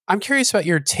I'm curious about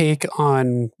your take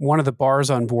on one of the bars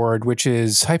on board, which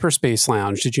is Hyperspace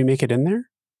Lounge. Did you make it in there?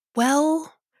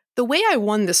 Well, the way I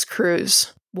won this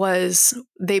cruise was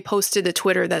they posted a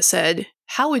Twitter that said,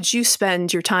 how would you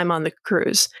spend your time on the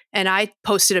cruise? And I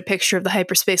posted a picture of the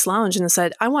Hyperspace Lounge and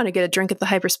said, I want to get a drink at the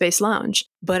Hyperspace Lounge.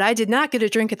 But I did not get a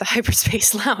drink at the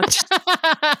Hyperspace Lounge.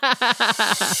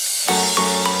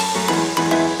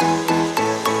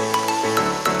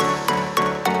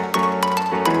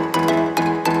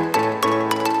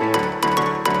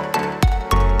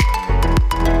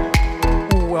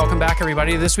 Welcome back,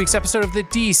 everybody, to this week's episode of the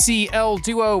DCL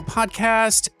Duo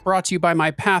podcast, brought to you by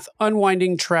My Path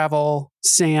Unwinding Travel.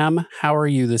 Sam, how are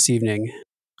you this evening?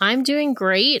 I'm doing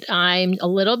great. I'm a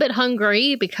little bit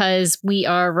hungry because we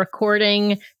are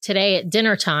recording today at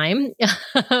dinner time,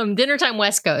 dinner time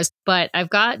West Coast, but I've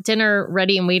got dinner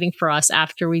ready and waiting for us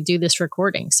after we do this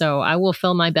recording. So I will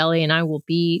fill my belly and I will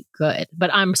be good.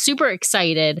 But I'm super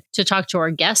excited to talk to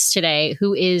our guest today,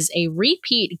 who is a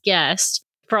repeat guest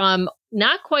from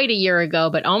not quite a year ago,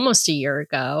 but almost a year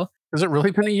ago. Has it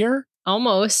really been a year?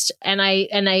 Almost.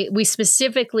 We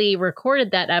specifically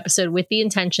recorded that episode with the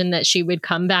intention that she would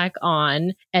come back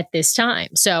on at this time.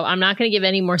 So I'm not going to give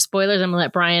any more spoilers. I'm going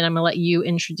to let you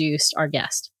introduce our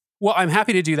guest. Well, I'm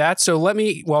happy to do that. So let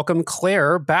me welcome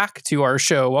Claire back to our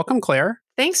show. Welcome, Claire.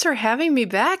 Thanks for having me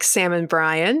back, Sam and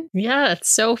Brian. Yeah, it's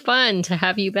so fun to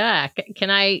have you back. Can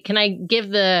I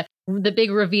give the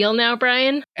big reveal now,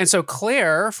 Brian? And so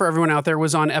Claire, for everyone out there,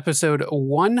 was on episode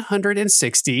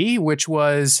 160, which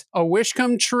was A Wish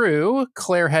Come True.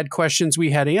 Claire had questions,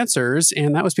 we had answers,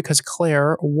 and that was because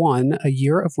Claire won a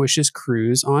Year of Wishes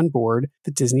cruise on board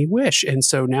the Disney Wish. And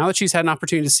so now that she's had an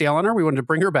opportunity to sail on her, we wanted to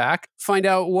bring her back, find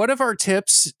out what of our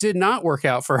tips did not work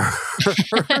out for her,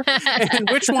 and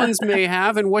which ones may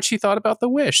have, and what she thought about the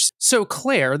Wish. So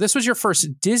Claire, this was your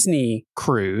first Disney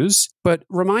cruise, but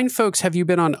remind folks, have you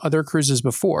been on other cruises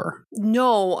before?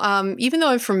 No, even though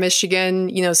I'm from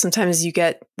Michigan, sometimes you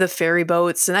get the ferry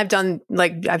boats, and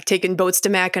I've taken boats to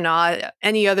Mackinac.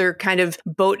 Any other kind of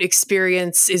boat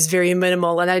experience is very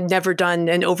minimal, and I'd never done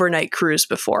an overnight cruise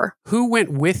before. Who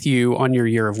went with you on your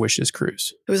Year of Wishes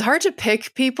cruise? It was hard to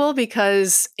pick people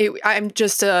because I'm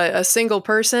just a single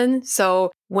person,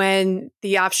 so when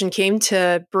the option came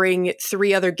to bring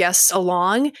 3 other guests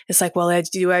along, it's like, well,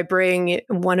 do I bring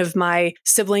one of my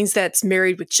siblings that's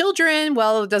married with children?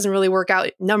 Well, it doesn't really work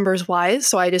out numbers wise.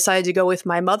 So I decided to go with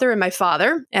my mother and my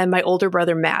father and my older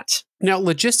brother, Matt. Now,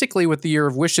 logistically, with the Year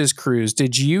of Wishes cruise,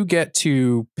 did you get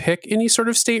to pick any sort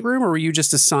of stateroom, or were you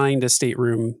just assigned a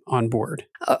stateroom on board?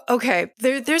 Okay,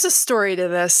 there's a story to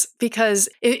this, because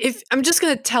if I'm just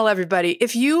going to tell everybody,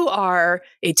 if you are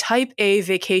a type A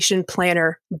vacation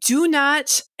planner, do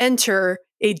not enter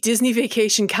a Disney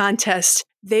vacation contest.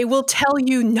 They will tell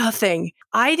you nothing.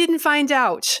 I didn't find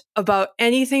out about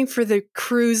anything for the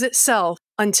cruise itself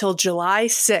until July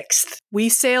 6th. We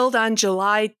sailed on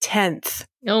July 10th.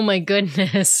 Oh my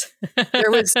goodness.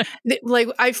 There was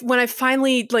when I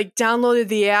finally downloaded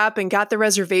the app and got the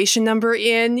reservation number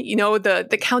in,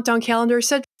 the countdown calendar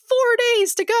said 4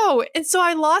 days to go. And so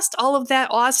I lost all of that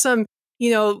awesome,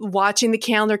 watching the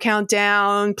calendar count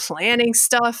down, planning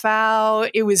stuff out.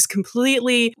 It was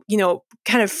completely,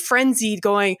 kind of frenzied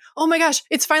going, oh my gosh,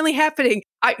 it's finally happening.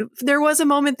 There was a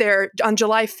moment there on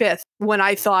July 5th when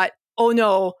I thought, oh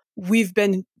no, we've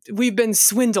been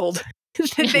swindled.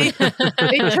 They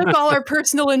took all our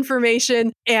personal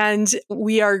information, and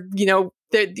we are,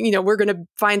 we're going to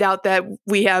find out that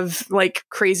we have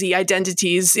crazy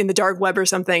identities in the dark web or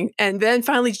something. And then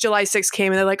finally July 6th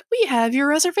came, and they're like, we have your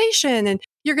reservation and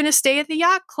you're going to stay at the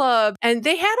yacht club. And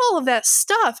they had all of that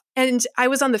stuff. And I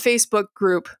was on the Facebook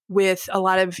group with a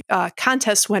lot of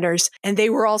contest winners, and they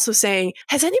were also saying,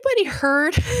 has anybody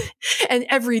heard? And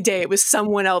every day it was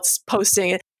someone else posting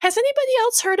it. Has anybody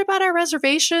else heard about our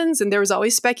reservations? And there was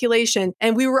always speculation.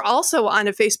 And we were also on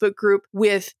a Facebook group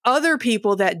with other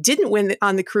people that didn't win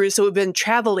on the cruise. So it had been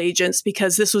travel agents,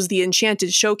 because this was the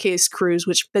Enchanted Showcase cruise,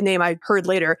 which the name I heard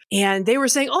later. And they were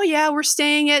saying, oh yeah, we're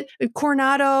staying at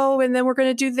Coronado, and then we're going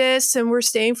to do this, and we're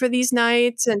staying for these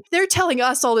nights. And they're telling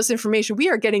us all this information. We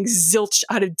are getting zilch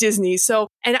out of Disney. So,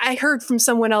 and I heard from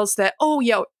someone else that, oh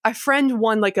yeah, a friend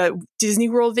won a Disney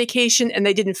World vacation, and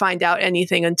they didn't find out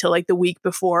anything until the week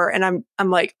before. And I'm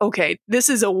like, okay, this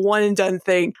is a one and done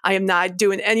thing. I am not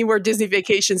doing any more Disney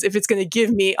vacations if it's going to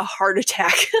give me a heart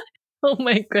attack. Oh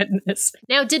my goodness.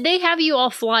 Now, did they have you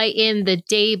all fly in the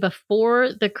day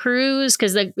before the cruise?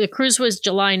 Because the cruise was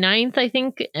July 9th, I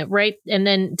think, right? And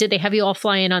then did they have you all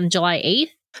fly in on July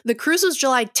 8th? The cruise was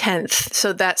July 10th,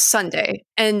 so that's Sunday.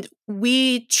 And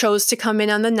we chose to come in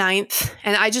on the 9th.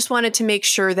 And I just wanted to make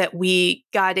sure that we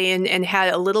got in and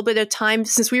had a little bit of time.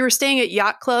 Since we were staying at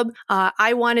Yacht Club,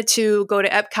 I wanted to go to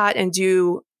Epcot and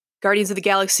do Guardians of the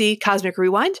Galaxy Cosmic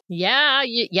Rewind. Yeah,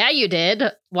 you did.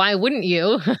 Why wouldn't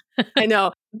you? I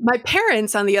know. My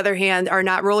parents, on the other hand, are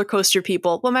not roller coaster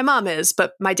people. Well, my mom is,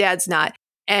 but my dad's not.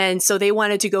 And so they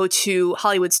wanted to go to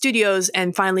Hollywood Studios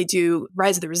and finally do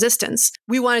Rise of the Resistance.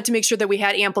 We wanted to make sure that we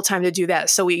had ample time to do that.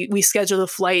 So we scheduled a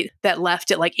flight that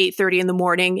left at like 8:30 in the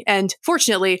morning. And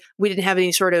fortunately, we didn't have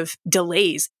any sort of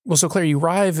delays. Well, so Claire, you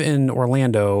arrive in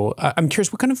Orlando. I'm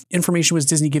curious, what kind of information was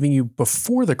Disney giving you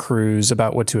before the cruise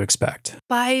about what to expect?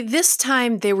 By this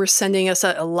time, they were sending us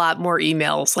a lot more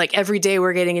emails. Like every day,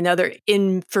 we're getting another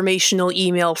informational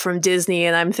email from Disney.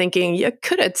 And I'm thinking, you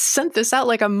could have sent this out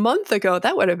like a month ago.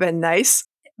 That would have been nice.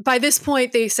 By this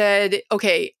point, they said,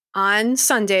 okay, on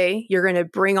Sunday, you're going to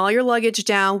bring all your luggage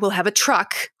down. We'll have a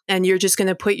truck and you're just going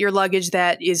to put your luggage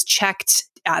that is checked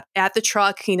at the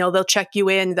truck. You know, they'll check you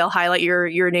in, they'll highlight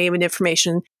your name and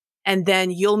information. And then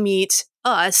you'll meet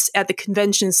us at the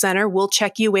convention center. We'll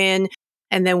check you in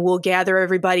and then we'll gather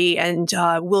everybody and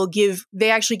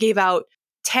they actually gave out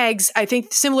tags, I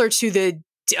think similar to the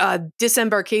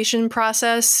disembarkation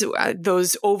process,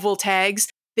 those oval tags.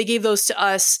 They gave those to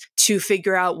us to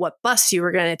figure out what bus you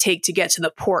were going to take to get to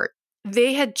the port.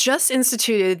 They had just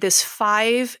instituted this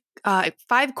five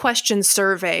question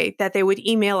survey that they would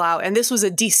email out. And this was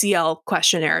a DCL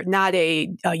questionnaire, not a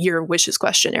Year of Wishes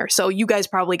questionnaire. So you guys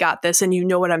probably got this and you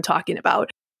know what I'm talking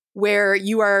about, where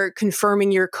you are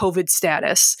confirming your COVID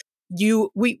status. We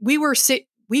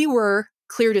were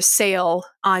clear to sail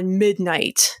on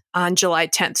midnight on July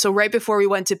 10th. So right before we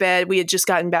went to bed, we had just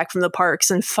gotten back from the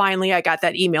parks and finally I got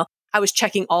that email. I was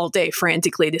checking all day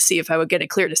frantically to see if I would get it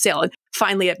clear to sail. And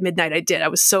finally at midnight I did. I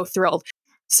was so thrilled.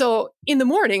 So in the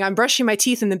morning, I'm brushing my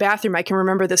teeth in the bathroom. I can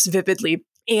remember this vividly.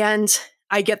 And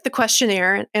I get the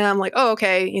questionnaire and I'm like, oh,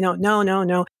 okay,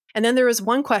 no. And then there was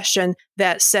one question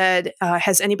that said,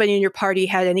 has anybody in your party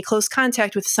had any close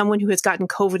contact with someone who has gotten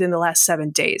COVID in the last 7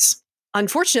 days?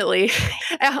 Unfortunately,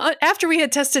 after we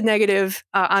had tested negative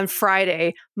on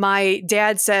Friday, my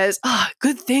dad says,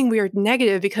 good thing we were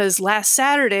negative because last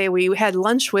Saturday we had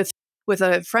lunch with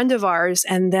a friend of ours.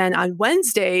 And then on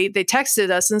Wednesday, they texted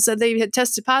us and said they had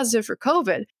tested positive for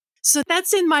COVID. So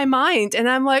that's in my mind. And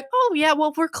I'm like, oh, yeah,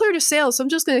 well, we're clear to sail. So I'm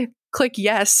just going to click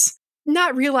yes,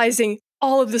 not realizing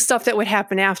all of the stuff that would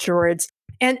happen afterwards.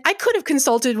 And I could have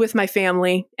consulted with my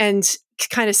family and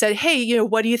kind of said, hey,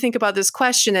 what do you think about this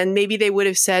question? And maybe they would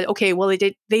have said, okay, well,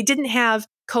 they didn't have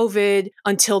COVID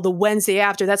until the Wednesday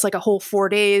after. That's like a whole 4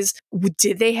 days.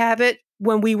 Did they have it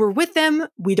when we were with them?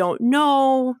 We don't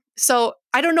know. So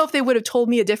I don't know if they would have told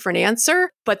me a different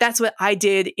answer, but that's what I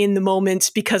did in the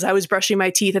moment because I was brushing my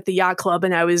teeth at the yacht club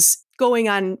and I was going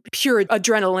on pure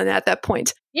adrenaline at that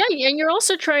point. Yeah, and you're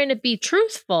also trying to be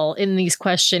truthful in these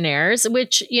questionnaires,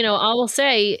 which, I will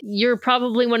say you're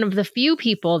probably one of the few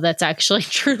people that's actually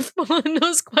truthful in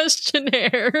those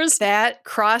questionnaires. That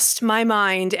crossed my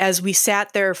mind as we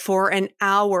sat there for an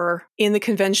hour in the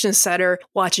convention center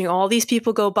watching all these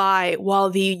people go by while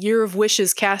the Year of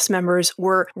Wishes cast members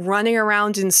were running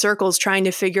around in circles trying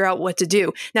to figure out what to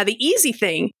do. Now, the easy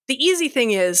thing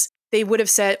is they would have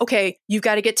said, okay, you've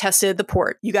got to get tested at the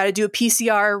port. You got to do a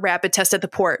PCR rapid test at the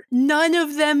port. None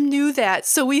of them knew that.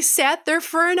 So we sat there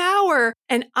for an hour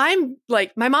and I'm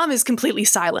like, my mom is completely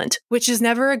silent, which is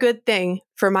never a good thing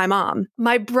for my mom.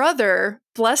 My brother,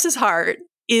 bless his heart,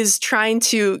 is trying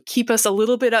to keep us a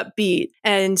little bit upbeat.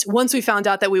 And once we found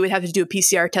out that we would have to do a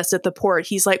PCR test at the port,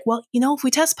 he's like, well, if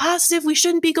we test positive, we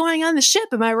shouldn't be going on the ship.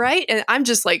 Am I right? And I'm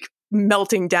just like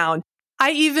melting down.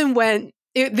 I even went,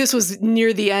 this was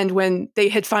near the end when they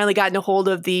had finally gotten a hold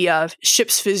of the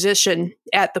ship's physician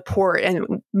at the port.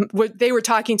 And they were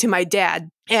talking to my dad.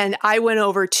 And I went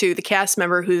over to the cast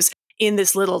member who's in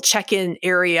this little check-in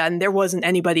area. And there wasn't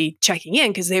anybody checking in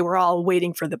because they were all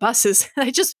waiting for the buses.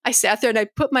 And I sat there and I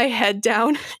put my head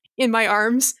down in my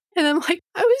arms. And I'm like,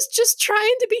 I was just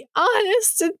trying to be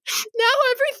honest. And now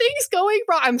everything's going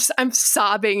wrong. I'm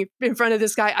sobbing in front of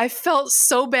this guy. I felt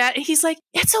so bad. And he's like,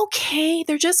 it's okay.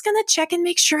 They're just going to check and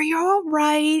make sure you're all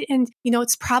right. And,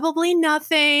 it's probably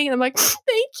nothing. And I'm like,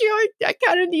 thank you. I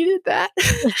kind of needed that.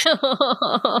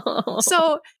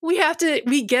 So we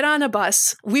get on a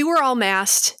bus. We were all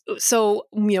masked. So,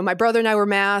 my brother and I were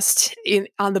masked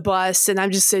on the bus. And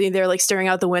I'm just sitting there like staring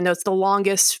out the window. It's the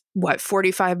longest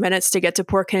 45 minutes to get to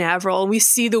Port Canaveral. And we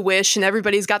see the Wish and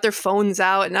everybody's got their phones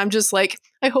out. And I'm just like,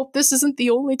 I hope this isn't the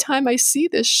only time I see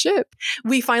this ship.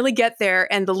 We finally get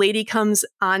there and the lady comes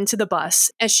onto the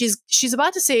bus and she's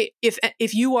about to say,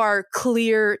 if you are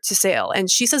clear to sail.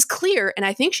 And she says clear. And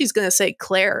I think she's going to say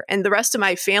Claire. And the rest of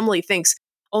my family thinks,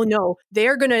 oh no,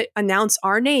 they're going to announce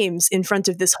our names in front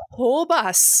of this whole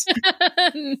bus.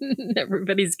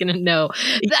 Everybody's going to know.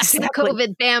 That's Exactly.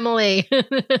 the COVID family.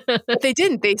 But they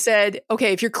didn't. They said,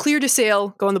 okay, if you're clear to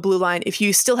sail, go on the blue line. If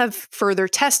you still have further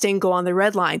testing, go on the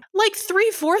red line. Like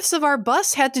 3/4 of our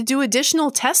bus had to do additional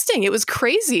testing. It was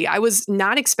crazy. I was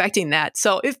not expecting that.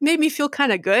 So it made me feel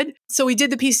kind of good. So we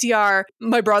did the PCR.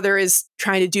 My brother is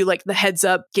trying to do like the heads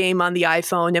up game on the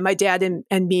iPhone. And my dad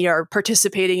and me are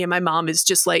participating. And my mom is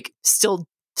just like still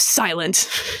silent.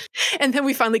 And then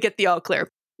we finally get the all clear.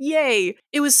 Yay.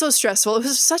 It was so stressful. It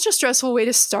was such a stressful way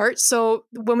to start. So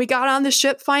when we got on the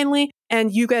ship finally,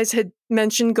 and you guys had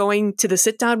mentioned going to the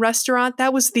sit down restaurant,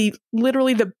 that was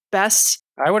literally the best.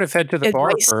 I would have head to the bar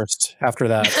Advice. first after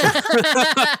that.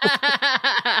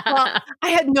 Well, I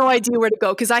had no idea where to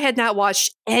go because I had not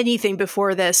watched anything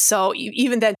before this. So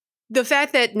even then, the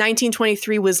fact that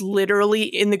 1923 was literally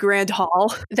in the Grand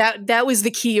Hall, that was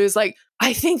the key. It was like,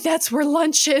 I think that's where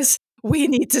lunch is. We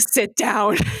need to sit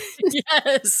down.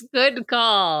 Yes, good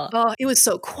call. Oh, it was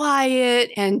so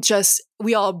quiet and just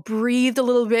we all breathed a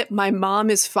little bit. My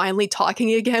mom is finally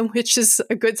talking again, which is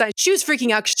a good sign. She was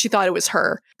freaking out because she thought it was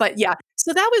her. But yeah,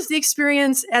 so that was the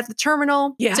experience at the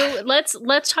terminal. Yeah. So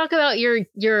let's talk about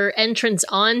your entrance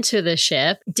onto the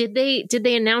ship. Did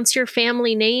they announce your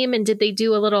family name and did they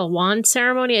do a little wand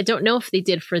ceremony? I don't know if they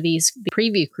did for the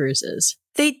preview cruises.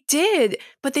 They did,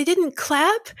 but they didn't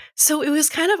clap. So it was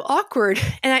kind of awkward.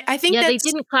 And I think they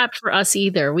didn't clap for us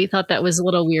either. We thought that was a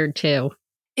little weird too.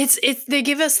 They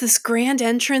give us this grand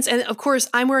entrance. And of course,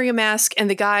 I'm wearing a mask and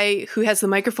the guy who has the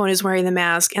microphone is wearing the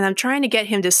mask. And I'm trying to get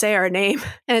him to say our name.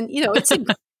 And,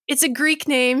 it's a Greek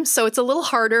name, so it's a little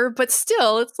harder, but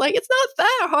still, it's like, it's not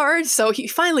that hard. So he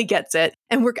finally gets it.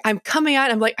 And I'm coming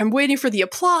out. I'm waiting for the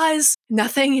applause.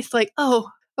 Nothing. It's like, oh,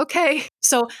 okay.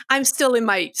 So I'm still in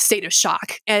my state of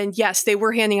shock. And yes, they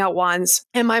were handing out wands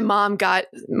and my mom got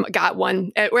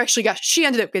one. She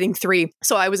ended up getting 3.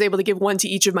 So I was able to give one to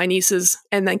each of my nieces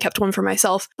and then kept one for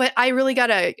myself. But I really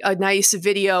got a nice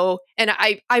video and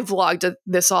I vlogged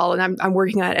this all and I'm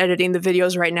working on editing the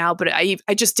videos right now. But I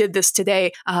just did this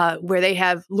today where they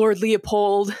have Lord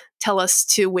Leopold tell us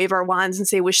to wave our wands and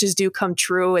say wishes do come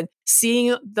true, and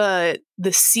seeing the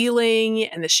ceiling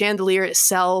and the chandelier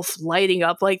itself lighting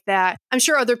up like that. I'm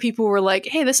sure other people were like,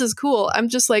 hey, this is cool. I'm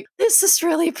just like, this is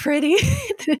really pretty.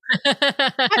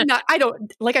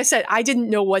 Like I said, I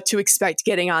didn't know what to expect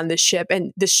getting on this ship,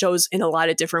 and this shows in a lot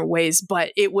of different ways,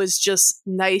 but it was just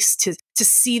nice to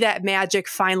see that magic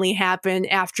finally happen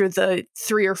after the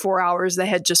 3 or 4 hours that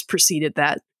had just preceded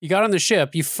that. You got on the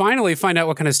ship. You finally find out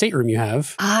what kind of stateroom you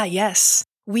have. Ah, yes.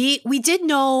 We did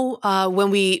know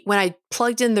when I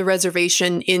plugged in the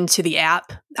reservation into the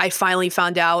app, I finally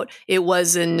found out it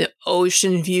was an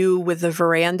ocean view with a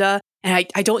veranda. And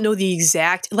I don't know the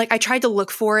exact, like I tried to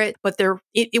look for it, but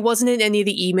it wasn't in any of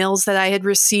the emails that I had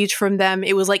received from them.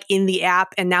 It was like in the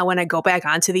app. And now when I go back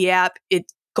onto the app,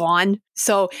 it's gone.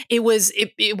 So it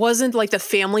wasn't like the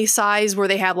family size where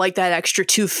they have like that extra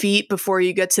 2 feet before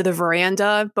you get to the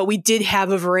veranda, but we did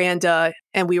have a veranda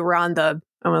and we were on the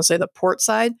port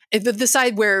side. The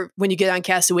side where when you get on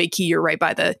Castaway Cay, you're right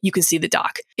by you can see the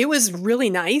dock. It was really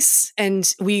nice.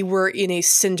 And we were in a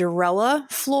Cinderella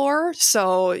floor.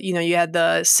 So, you had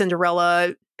the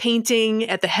Cinderella painting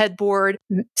at the headboard.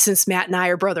 Since Matt and I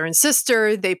are brother and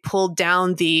sister, they pulled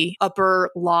down the upper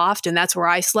loft and that's where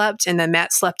I slept. And then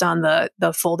Matt slept on the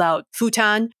fold out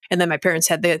futon. And then my parents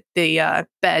had the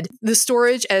bed. The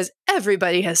storage, as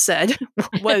everybody has said,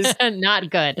 was not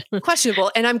good. Questionable.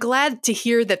 And I'm glad to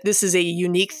hear that this is a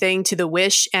unique thing to the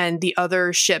Wish, and the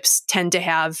other ships tend to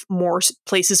have more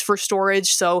places for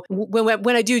storage. So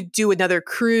when I do another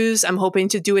cruise, I'm hoping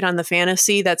to do it on the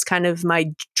Fantasy. That's kind of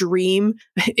my dream.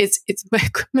 It's my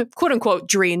quote unquote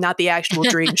dream, not the actual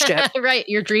dream ship. Right.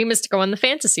 Your dream is to go on the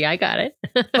Fantasy. I got it.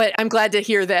 But I'm glad to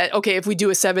hear that, okay, if we do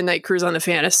a 7-night cruise on the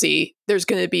Fantasy, there's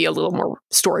going to be a little more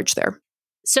storage there.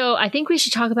 So I think we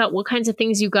should talk about what kinds of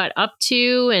things you got up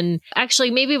to. And actually,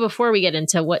 maybe before we get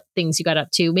into what things you got up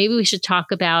to, maybe we should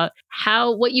talk about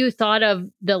what you thought of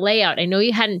the layout. I know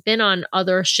you hadn't been on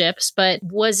other ships, but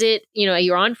was it,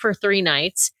 you're on for 3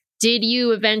 nights. Did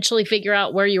you eventually figure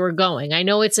out where you were going? I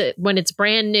know when it's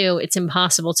brand new, it's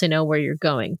impossible to know where you're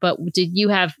going. But did you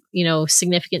have,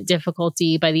 significant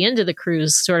difficulty by the end of the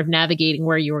cruise sort of navigating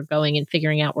where you were going and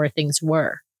figuring out where things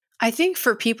were? I think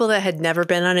for people that had never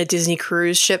been on a Disney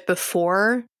cruise ship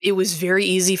before, it was very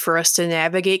easy for us to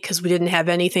navigate because we didn't have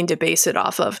anything to base it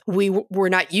off of. We were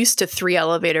not used to 3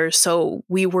 elevators. So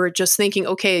we were just thinking,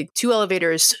 okay, 2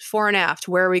 elevators, fore and aft,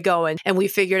 where are we going? And we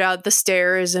figured out the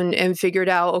stairs and figured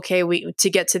out, okay, to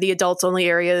get to the adults only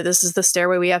area, this is the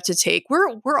stairway we have to take.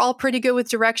 We're all pretty good with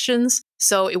directions.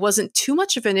 So it wasn't too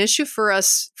much of an issue for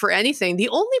us for anything. The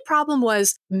only problem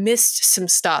was missed some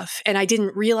stuff. And I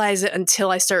didn't realize it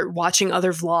until I started watching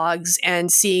other vlogs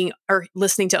and seeing or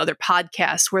listening to other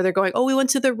podcasts where they're going, oh, we went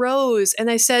to the Rose.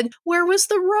 And I said, where was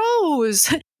the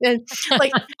Rose? And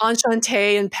like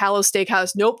Enchante and Palo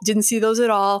Steakhouse, nope, didn't see those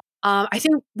at all. I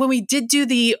think when we did do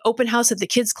the open house at the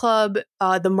kids club,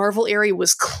 the Marvel area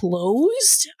was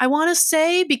closed, I want to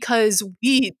say, because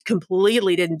we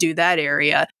completely didn't do that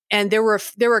area. And there were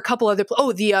a couple other,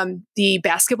 the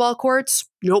basketball courts.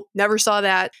 Nope, never saw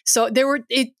that. So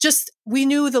we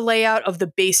knew the layout of the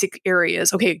basic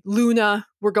areas. Okay, Luna,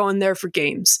 we're going there for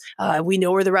games. We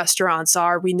know where the restaurants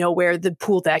are. We know where the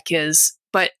pool deck is.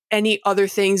 But any other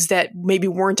things that maybe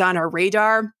weren't on our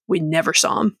radar, we never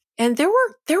saw them. And there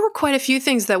were quite a few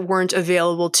things that weren't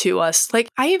available to us. Like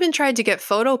I even tried to get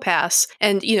PhotoPass,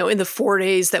 and in the 4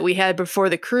 days that we had before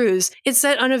the cruise, it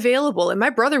said unavailable. And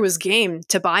my brother was game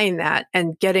to buying that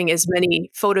and getting as many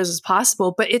photos as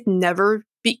possible, but it never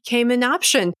became an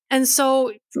option. And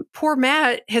so poor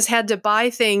Matt has had to buy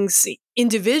things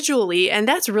individually, and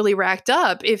that's really racked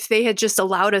up. If they had just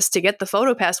allowed us to get the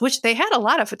PhotoPass, which they had a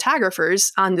lot of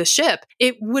photographers on the ship,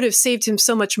 it would have saved him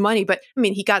so much money. But I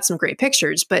mean, he got some great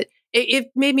pictures, but it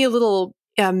made me a little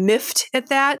miffed at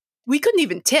that. We couldn't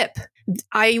even tip.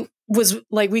 I was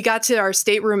like, we got to our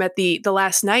stateroom at the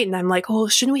last night, and I'm like, oh,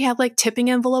 shouldn't we have like tipping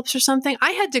envelopes or something?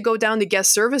 I had to go down to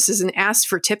guest services and ask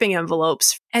for tipping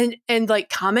envelopes and like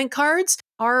comment cards.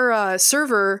 Our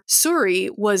server, Suri,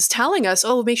 was telling us,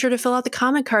 oh, make sure to fill out the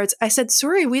comment cards. I said,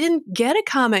 Suri, we didn't get a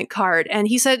comment card. And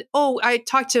he said, oh, I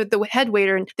talked to the head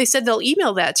waiter and they said they'll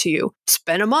email that to you. It's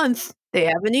been a month. They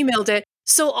haven't emailed it.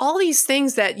 So all these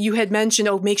things that you had mentioned,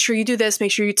 oh, make sure you do this,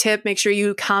 make sure you tip, make sure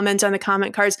you comment on the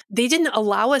comment cards. They didn't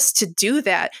allow us to do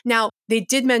that. Now, they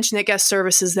did mention at guest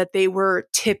services that they were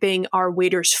tipping our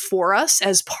waiters for us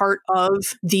as part of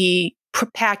the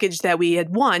package that we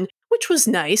had won, which was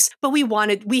nice, but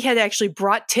we had actually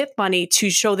brought tip money to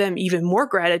show them even more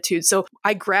gratitude. So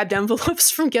I grabbed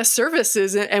envelopes from guest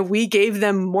services and we gave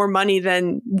them more money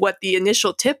than what the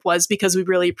initial tip was because we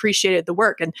really appreciated the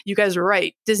work. And you guys were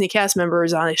right. Disney cast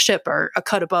members on a ship are a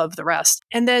cut above the rest.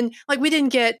 And then like we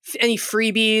didn't get any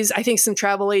freebies. I think some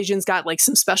travel agents got like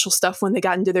some special stuff when they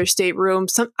got into their stateroom.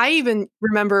 I even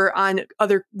remember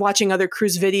watching other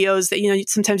cruise videos that,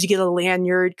 sometimes you get a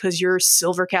lanyard because you're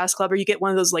Silver Cast Club or you get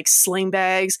one of those like sling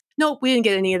bags. Nope, we didn't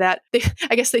get any of that.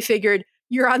 I guess they figured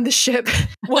you're on the ship.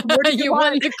 What more do you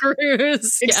won want? the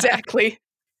cruise. Exactly. Yeah.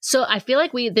 So I feel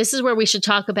like this is where we should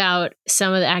talk about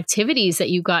some of the activities that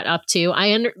you got up to.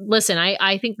 Listen,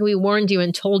 I think we warned you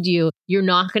and told you you're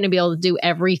not going to be able to do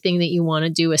everything that you want to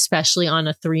do, especially on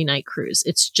a 3-night cruise.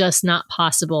 It's just not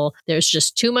possible. There's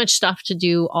just too much stuff to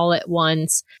do all at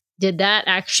once. Did that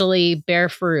actually bear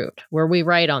fruit? Were we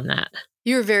right on that?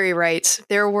 You're very right.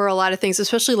 There were a lot of things,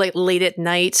 especially like late at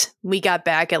night. We got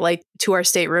back at to our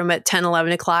stateroom at 10,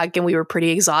 11 o'clock and we were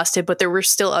pretty exhausted, but there were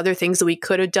still other things that we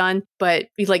could have done. But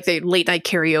like the late night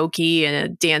karaoke and a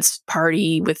dance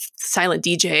party with silent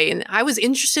DJ. And I was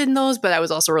interested in those, but I was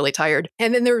also really tired.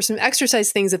 And then there were some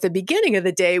exercise things at the beginning of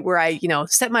the day where I,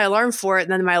 set my alarm for it.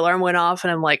 And then my alarm went off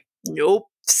and I'm like, nope.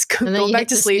 Just go back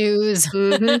to sleep.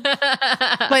 Mm-hmm.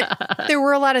 But there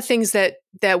were a lot of things that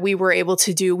we were able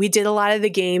to do. We did a lot of the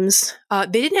games.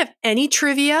 They didn't have any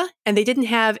trivia and they didn't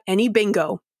have any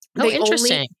bingo. Oh,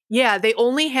 interesting. They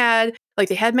only had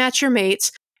they had Match Your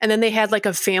Mates. And then they had like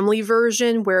a family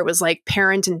version where it was like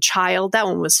parent and child. That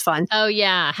one was fun. Oh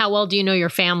yeah, how well do you know your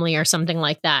family or something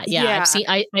like that? Yeah.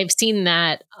 I've seen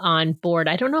that on board.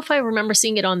 I don't know if I remember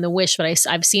seeing it on the Wish, but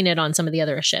I've seen it on some of the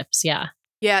other ships. Yeah.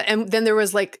 Yeah, and then there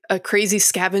was like a crazy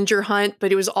scavenger hunt,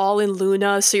 but it was all in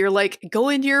Luna. So you're like, go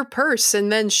into your purse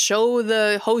and then show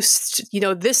the host,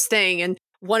 this thing. And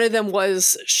one of them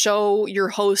was show your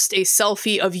host a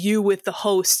selfie of you with the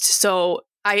host. So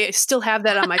I still have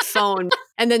that on my phone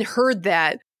and then heard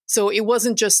that. So it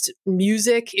wasn't just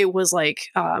music, it was like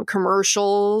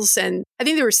commercials. And I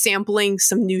think they were sampling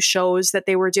some new shows that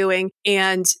they were doing.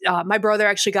 And my brother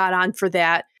actually got on for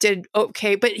that, did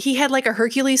okay. But he had like a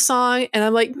Hercules song. And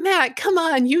I'm like, Matt, come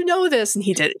on, you know this. And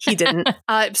he didn't.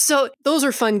 So those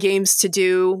are fun games to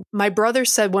do. My brother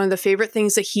said one of the favorite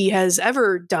things that he has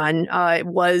ever done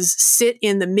was sit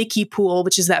in the Mickey pool,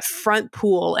 which is that front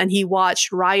pool. And he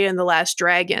watched Raya and the Last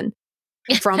Dragon.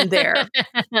 from there.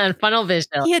 Funnel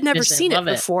vision. He had never Vision. seen it Love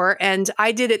before, and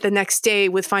I did it the next day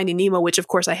with Finding Nemo, which of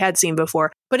course I had seen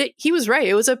before. But he was right;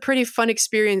 it was a pretty fun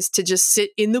experience to just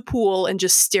sit in the pool and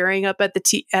just staring up at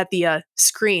the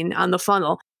screen on the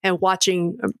funnel and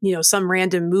watching some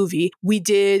random movie. We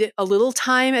did a little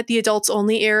time at the adults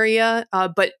only area,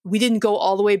 but we didn't go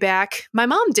all the way back. My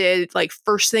mom did like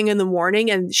first thing in the morning,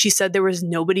 and she said there was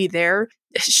nobody there.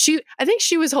 I think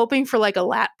she was hoping for like a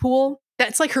lap pool.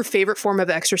 That's like her favorite form of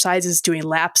exercise is doing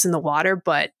laps in the water.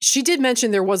 But she did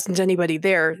mention there wasn't anybody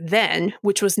there then,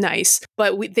 which was nice.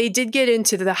 But they did get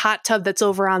into the hot tub that's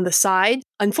over on the side.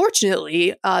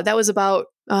 Unfortunately, that was about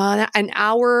an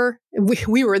hour.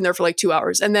 We were in there for like 2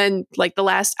 hours. And then like the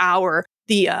last hour,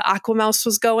 the Aquamouse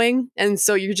was going. And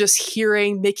so you're just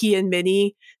hearing Mickey and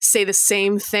Minnie say the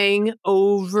same thing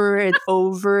over and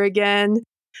over again.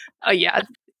 Yeah.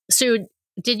 So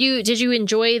did you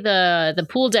enjoy the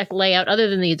pool deck layout other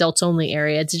than the adults only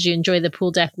area? Did you enjoy the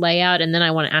pool deck layout? And then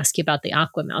I want to ask you about the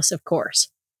Aquamouse, of course.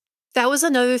 That was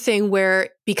another thing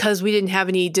where, because we didn't have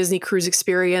any Disney cruise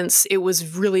experience, it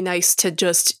was really nice to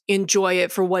just enjoy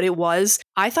it for what it was.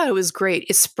 I thought it was great.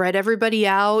 It spread everybody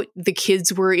out. The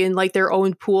kids were in like their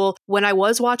own pool. When I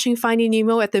was watching Finding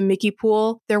Nemo at the Mickey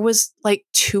pool, there was like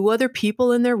 2 other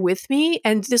people in there with me.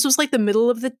 And this was like the middle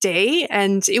of the day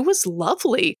and it was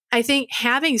lovely. I think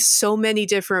having so many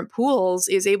different pools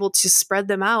is able to spread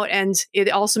them out. And it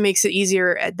also makes it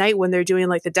easier at night when they're doing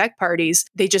like the deck parties.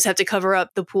 They just have to cover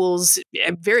up the pools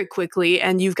very quickly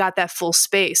and you've got that full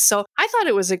space. So I thought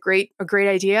it was a great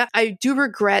idea. I do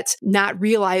regret not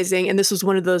realizing, and this was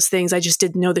one of those things, I just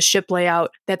didn't know the ship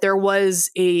layout, that there was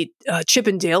a Chip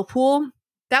and Dale pool.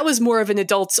 That was more of an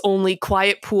adults only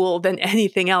quiet pool than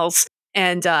anything else.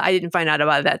 And I didn't find out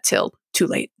about that till too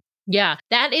late. Yeah,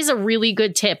 that is a really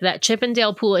good tip. That Chip and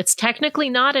Dale pool, it's technically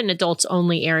not an adults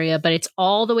only area, but it's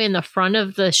all the way in the front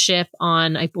of the ship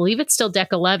on, I believe it's still deck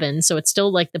 11. So it's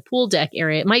still like the pool deck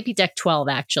area. It might be deck 12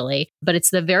 actually, but it's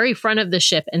the very front of the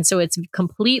ship. And so it's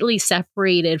completely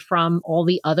separated from all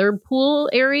the other pool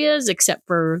areas, except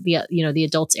for the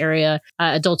adults area,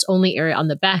 adults only area on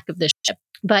the back of the ship.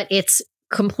 But it's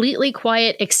completely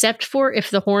quiet except for if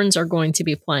the horns are going to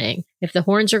be playing. If the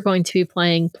horns are going to be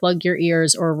playing, plug your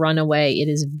ears or run away. It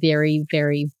is very,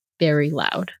 very, very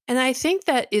loud. And I think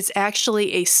that it's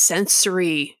actually a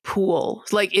sensory pool.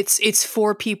 Like it's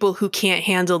for people who can't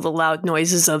handle the loud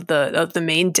noises of the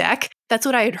main deck. That's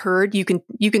what I had heard. You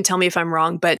can tell me if I'm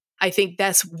wrong, but I think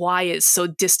that's why it's so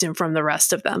distant from the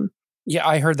rest of them. Yeah,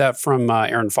 I heard that from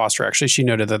Erin Foster. Actually, she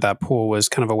noted that pool was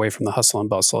kind of away from the hustle and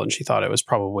bustle, and she thought it was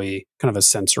probably kind of a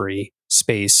sensory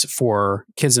space for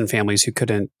kids and families who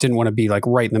didn't want to be like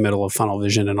right in the middle of funnel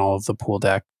vision and all of the pool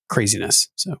deck craziness.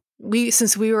 So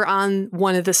since we were on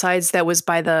one of the sides that was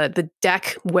by the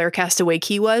deck where Castaway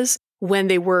Cay was, when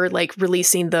they were like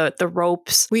releasing the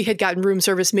ropes, we had gotten room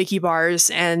service Mickey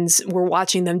bars and we're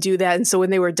watching them do that. And so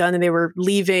when they were done and they were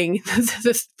leaving,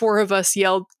 the 4 of us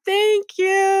yelled, "Thank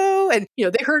you." And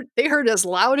they heard us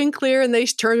loud and clear and they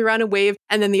turned around and waved.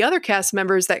 And then the other cast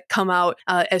members that come out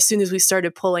as soon as we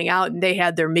started pulling out, and they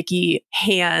had their Mickey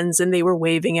hands and they were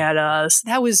waving at us.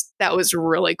 That was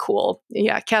really cool.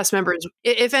 Yeah, cast members,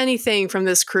 if anything from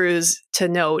this cruise to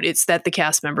note, it's that the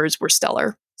cast members were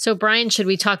stellar. So, Brian, should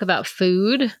we talk about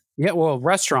food? Yeah, well,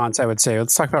 restaurants, I would say.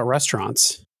 Let's talk about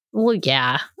restaurants. Well,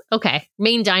 yeah. Okay.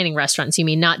 Main dining restaurants, you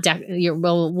mean, not deck.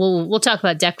 We'll talk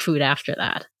about deck food after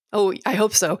that. Oh, I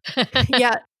hope so.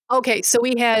 Yeah. Okay, so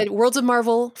we had Worlds of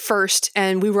Marvel first,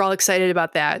 and we were all excited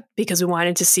about that because we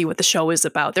wanted to see what the show was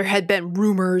about. There had been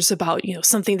rumors about,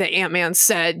 something that Ant-Man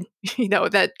said,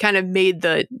 that kind of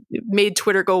made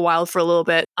Twitter go wild for a little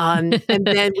bit. And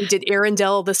then we did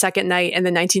Arendelle the second night, and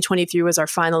then 1923 was our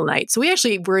final night. So we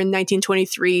actually were in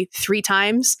 1923 3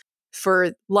 times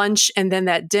for lunch, and then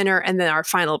that dinner, and then our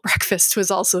final breakfast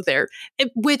was also there,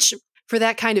 which, for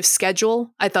that kind of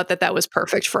schedule, I thought that was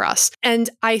perfect for us. And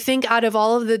I think out of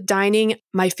all of the dining,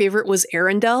 my favorite was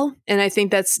Arendelle. And I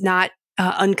think that's not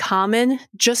uncommon,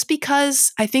 just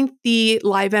because I think the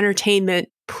live entertainment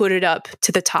put it up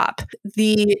to the top.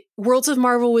 The Worlds of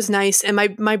Marvel was nice. And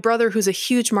my brother, who's a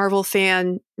huge Marvel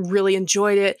fan, really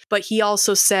enjoyed it. But he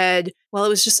also said, well, it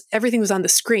was just everything was on the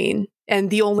screen. And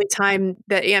the only time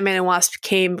that Ant-Man and Wasp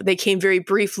came, they came very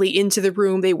briefly into the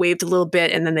room. They waved a little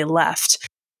bit and then they left.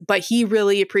 But he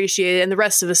really appreciated, and the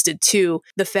rest of us did too,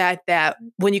 the fact that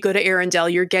when you go to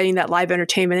Arendelle, you're getting that live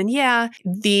entertainment. And yeah,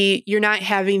 you're not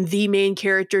having the main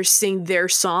characters sing their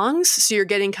songs, so you're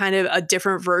getting kind of a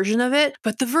different version of it.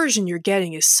 But the version you're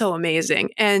getting is so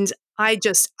amazing. And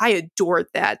I adored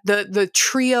that. The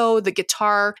trio, the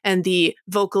guitar and the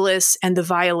vocalist and the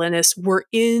violinist were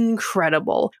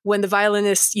incredible. When the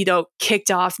violinist,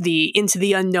 kicked off the Into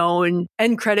the Unknown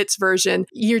end credits version,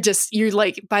 you're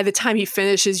like, by the time he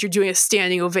finishes, you're doing a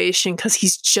standing ovation because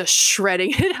he's just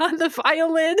shredding it on the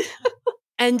violin.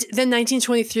 And then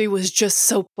 1923 was just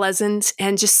so pleasant,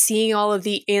 and just seeing all of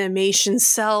the animation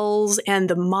cells and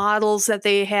the models that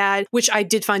they had, which I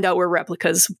did find out were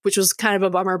replicas, which was kind of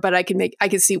a bummer, but I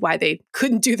could see why they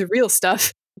couldn't do the real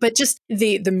stuff. But just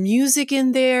the music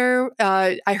in there,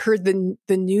 I heard the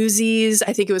Newsies.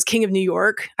 I think it was King of New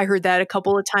York. I heard that a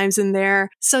couple of times in there.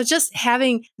 So just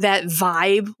having that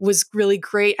vibe was really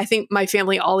great. I think my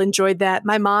family all enjoyed that.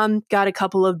 My mom got a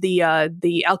couple of the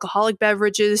alcoholic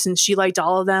beverages, and she liked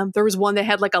all of them. There was one that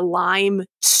had like a lime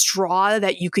straw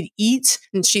that you could eat,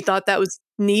 and she thought that was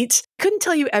neat. Couldn't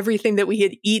tell you everything that we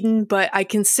had eaten, but I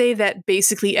can say that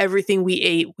basically everything we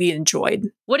ate, we enjoyed.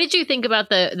 What did you think about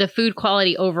the food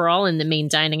quality overall in the main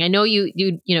dining? I know you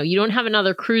don't have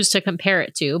another cruise to compare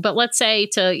it to, but let's say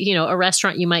to, a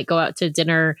restaurant you might go out to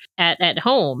dinner at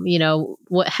home,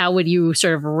 how would you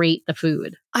sort of rate the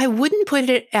food? I wouldn't put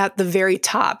it at the very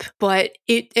top, but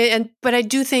I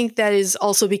do think that is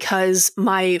also because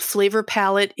my flavor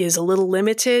palette is a little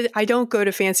limited. I don't go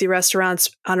to fancy restaurants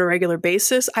on a regular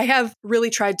basis. I have really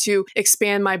tried to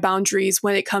expand my boundaries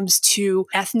when it comes to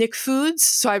ethnic foods.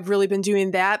 So I've really been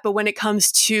doing that. But when it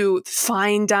comes to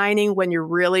fine dining, when you're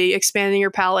really expanding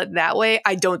your palate that way,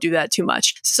 I don't do that too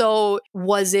much. So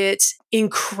was it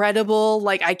incredible?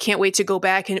 Like, I can't wait to go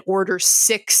back and order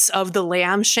 6 of the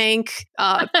lamb shank.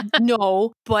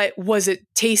 No, but was it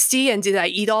tasty? And did I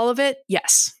eat all of it?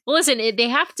 Yes. Well, listen,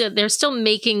 they're still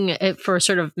making it for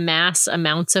sort of mass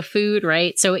amounts of food,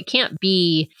 right? So it can't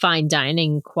be fine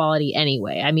dining quality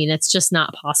anyway. I mean, it's just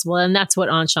not possible. And that's what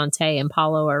Enchante and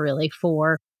Palo are really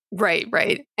for.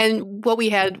 Right. And what we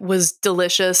had was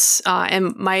delicious.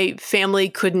 And my family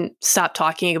couldn't stop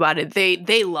talking about it.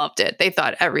 They loved it. They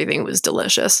thought everything was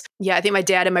delicious. Yeah, I think my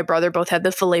dad and my brother both had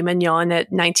the filet mignon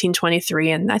at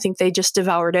 1923, and I think they just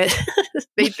devoured it.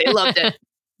 They loved it.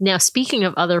 Now, speaking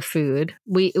of other food,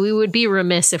 we would be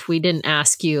remiss if we didn't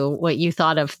ask you what you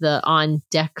thought of the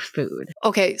on-deck food.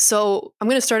 Okay, so I'm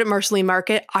going to start at Marceline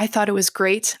Market. I thought it was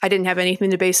great. I didn't have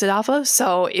anything to base it off of,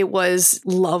 so it was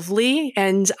lovely,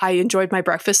 and I enjoyed my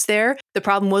breakfast there. The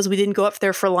problem was we didn't go up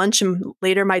there for lunch, and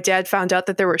later my dad found out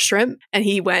that there were shrimp, and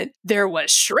he went, "There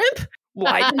was shrimp?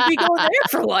 Why didn't we go there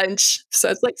for lunch?" So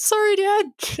it's like, "Sorry,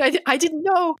 Dad, I didn't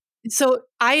know." So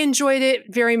I enjoyed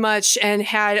it very much and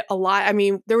had a lot. I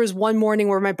mean, there was one morning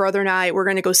where my brother and I were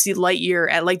going to go see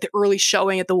Lightyear at like the early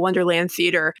showing at the Wonderland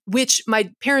Theater, which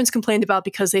my parents complained about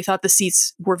because they thought the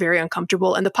seats were very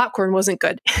uncomfortable and the popcorn wasn't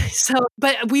good.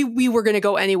 But we were going to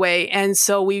go anyway. And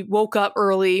so we woke up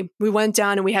early. We went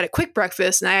down and we had a quick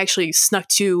breakfast, and I actually snuck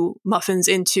 2 muffins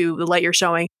into the Lightyear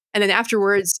showing. And then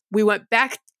afterwards, we went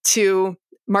back to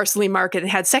Marceline Market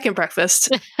and had second breakfast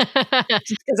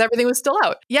because everything was still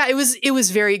out. Yeah, it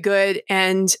was very good,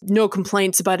 and no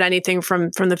complaints about anything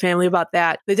from the family about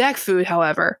that. The deck food,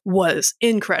 however, was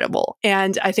incredible,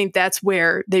 and I think that's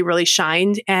where they really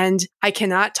shined. And I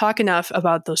cannot talk enough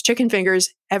about those chicken fingers.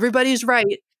 Everybody's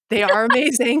right. They are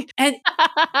amazing. And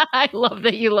I love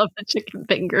that you love the chicken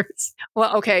fingers.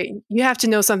 Well, okay, you have to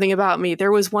know something about me.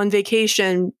 There was one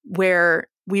vacation where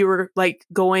we were like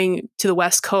going to the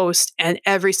West Coast, and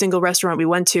every single restaurant we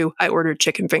went to, I ordered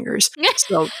chicken fingers.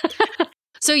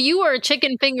 So you are a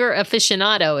chicken finger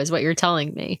aficionado is what you're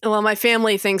telling me. Well, my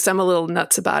family thinks I'm a little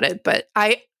nuts about it, but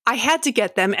I had to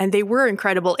get them, and they were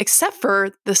incredible, except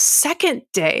for the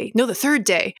third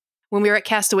day when we were at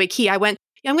Castaway Cay. I went,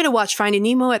 I'm going to watch Finding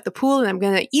Nemo at the pool, and I'm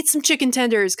going to eat some chicken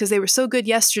tenders because they were so good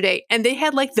yesterday. And they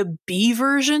had like the B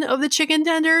version of the chicken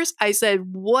tenders. I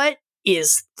said, what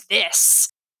is this?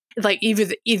 Like either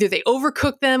they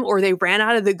overcooked them or they ran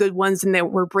out of the good ones and they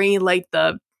were bringing like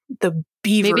the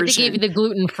B version. Maybe they gave you the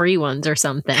gluten-free ones or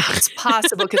something. It's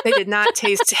possible because they did not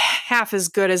taste half as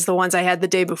good as the ones I had the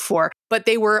day before, but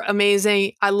they were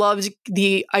amazing. I loved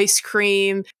the ice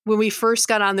cream. When we first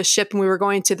got on the ship and we were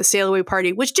going to the sail away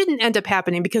party, which didn't end up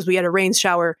happening because we had a rain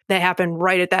shower that happened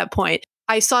right at that point,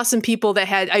 I saw some people that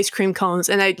had ice cream cones,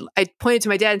 and I pointed to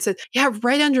my dad and said, yeah,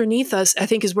 right underneath us, I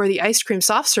think is where the ice cream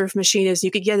soft serve machine is.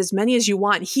 You could get as many as you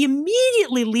want. He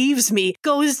immediately leaves me,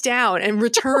 goes down, and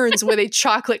returns with a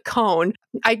chocolate cone.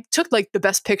 I took like the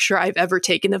best picture I've ever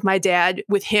taken of my dad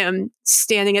with him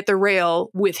standing at the rail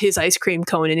with his ice cream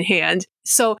cone in hand.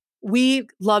 So we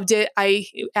loved it.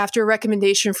 After a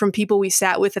recommendation from people we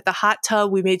sat with at the hot tub,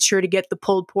 we made sure to get the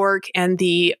pulled pork and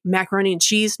the macaroni and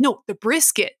cheese. No, the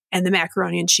brisket and the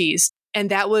macaroni and cheese. And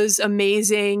that was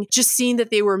amazing. Just seeing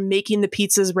that they were making the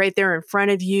pizzas right there in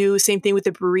front of you. Same thing with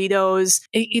the burritos.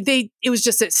 It was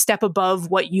just a step above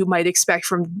what you might expect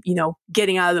from,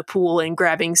 getting out of the pool and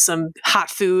grabbing some hot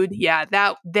food. Yeah,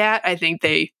 that I think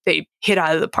they hit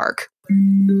out of the park.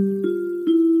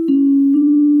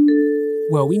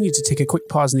 Well, we need to take a quick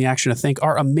pause in the action to thank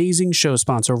our amazing show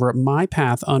sponsor over at My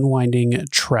Path Unwinding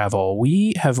Travel.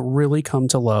 We have really come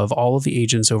to love all of the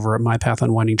agents over at My Path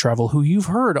Unwinding Travel who you've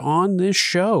heard on this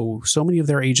show. So many of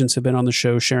their agents have been on the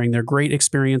show sharing their great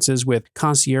experiences with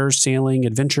concierge sailing,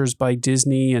 Adventures by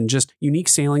Disney, and just unique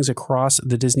sailings across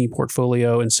the Disney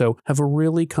portfolio. And so have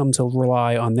really come to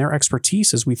rely on their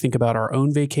expertise as we think about our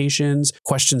own vacations,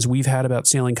 questions we've had about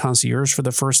sailing concierge for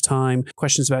the first time,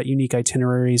 questions about unique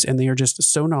itineraries, and they are just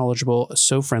so knowledgeable,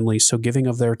 so friendly, so giving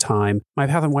of their time. My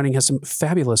Path Unwinding has some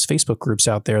fabulous Facebook groups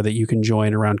out there that you can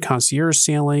join around concierge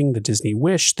sailing, the Disney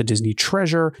Wish, the Disney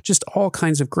Treasure, just all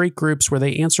kinds of great groups where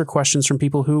they answer questions from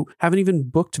people who haven't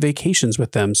even booked vacations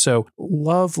with them. So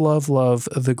love, love, love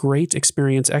the great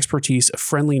experience, expertise,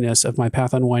 friendliness of My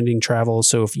Path Unwinding Travel.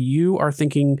 So if you are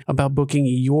thinking about booking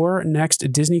your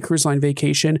next Disney Cruise Line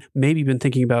vacation, maybe you've been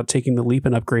thinking about taking the leap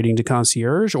and upgrading to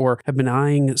concierge, or have been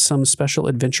eyeing some special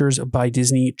Adventures by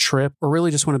Disney trip, or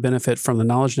really just want to benefit from the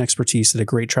knowledge and expertise that a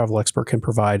great travel expert can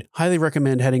provide, highly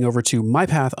recommend heading over to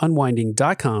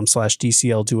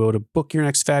mypathunwinding.com/DCL Duo to book your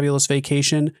next fabulous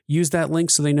vacation. Use that link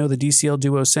so they know the DCL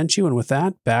Duo sent you. And with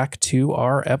that, back to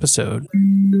our episode.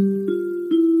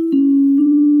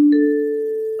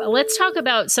 Let's talk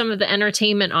about some of the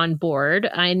entertainment on board.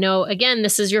 I know, again,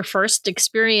 this is your first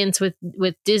experience with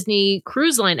Disney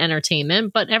Cruise Line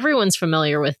entertainment, but everyone's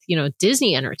familiar with,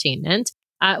 Disney entertainment.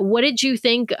 What did you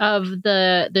think of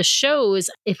the shows?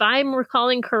 If I'm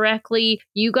recalling correctly,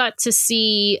 you got to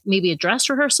see maybe a dress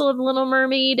rehearsal of The Little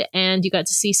Mermaid, and you got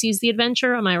to see Seize the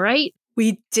Adventure. Am I right?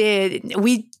 We did.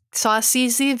 We saw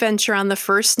Seize the Adventure on the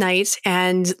first night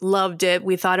and loved it.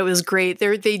 We thought it was great.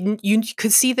 You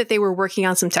could see that they were working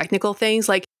on some technical things,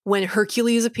 like when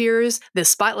Hercules appears, the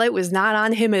spotlight was not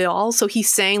on him at all. So he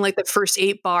sang like the first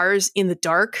 8 bars in the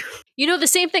dark. The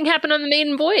same thing happened on the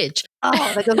Maiden Voyage.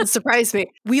 Oh, that doesn't surprise me.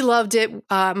 We loved it.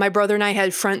 My brother and I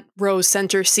had front row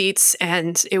center seats,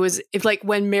 and it's like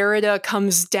when Merida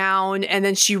comes down and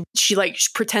then she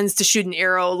pretends to shoot an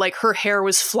arrow, like her hair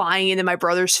was flying into my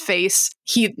brother's face.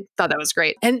 He thought that was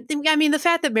great. And I mean, the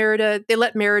fact that they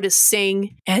let Merida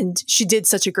sing and she did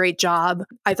such a great job,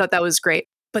 I thought that was great.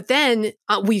 But then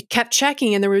we kept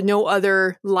checking and there were no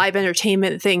other live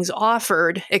entertainment things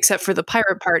offered except for the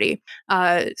Pirate Party.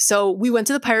 So we went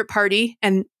to the Pirate Party,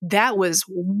 and that was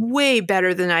way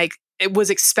better than I was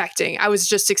expecting. I was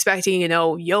just expecting,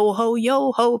 yo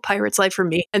ho, pirate's life for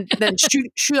me. And then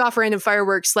shoot off random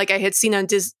fireworks like I had seen on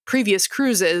previous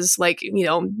cruises. Like,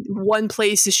 one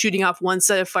place is shooting off one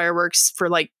set of fireworks for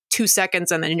like 2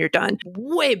 seconds and then you're done.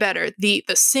 Way better. The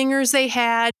singers they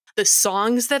had, the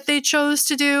songs that they chose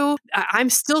to do. I'm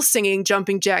still singing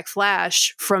Jumping Jack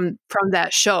Flash from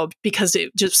that show because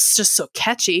it just so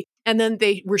catchy. And then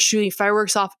they were shooting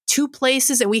fireworks off 2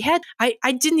 places, and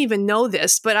I didn't even know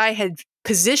this, but I had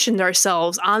positioned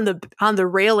ourselves on the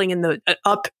railing in the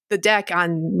up the deck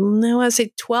on, I want to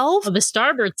say 12? Oh, the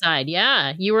starboard side.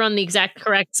 Yeah. You were on the exact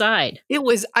correct side. It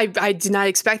was, I did not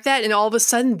expect that. And all of a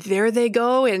sudden there they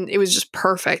go. And it was just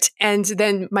perfect. And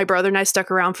then my brother and I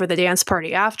stuck around for the dance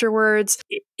party afterwards.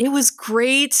 It was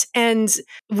great. And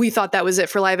we thought that was it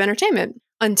for live entertainment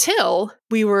until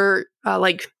we were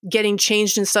getting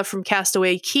changed and stuff from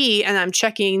Castaway Cay. And I'm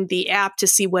checking the app to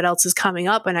see what else is coming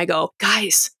up. And I go,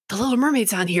 guys, The Little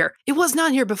Mermaid's on here. It wasn't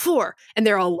on here before. And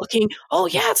they're all looking, oh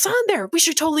yeah, it's on there. We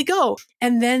should totally go.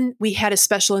 And then we had a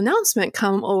special announcement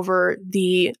come over in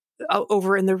the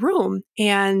room.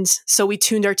 And so we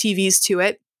tuned our TVs to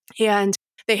it. And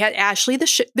they had Ashley,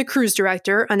 the cruise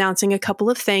director, announcing a couple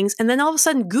of things. And then all of a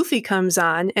sudden, Goofy comes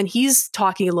on and he's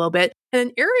talking a little bit. And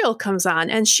then Ariel comes on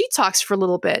and she talks for a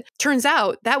little bit. Turns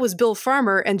out that was Bill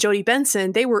Farmer and Jodie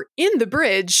Benson. They were in the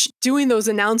bridge doing those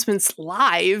announcements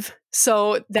live.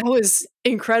 So that was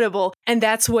incredible. And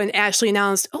that's when Ashley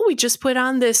announced, oh, we just put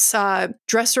on this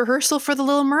dress rehearsal for The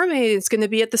Little Mermaid. It's going to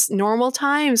be at this normal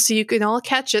time, so you can all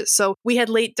catch it. So we had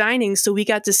late dining, so we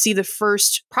got to see the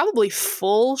first probably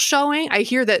full showing. I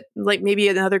hear that maybe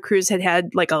another cruise had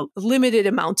like a limited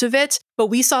amount of it, but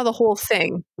we saw the whole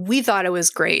thing. We thought it was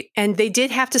great. And they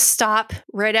did have to stop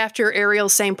right after Ariel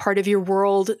sang Part of Your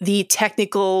World. The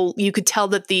technical, you could tell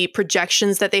that the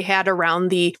projections that they had around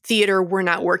the theater were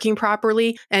not working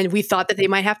properly. And we thought that they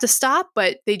might have to stop,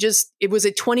 but it was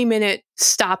a 20-minute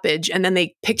stoppage, and then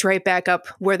they picked right back up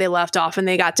where they left off, and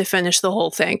they got to finish the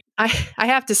whole thing. I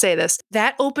have to say this,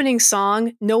 that opening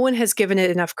song, no one has given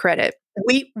it enough credit.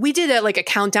 We did like a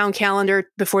countdown calendar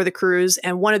before the cruise,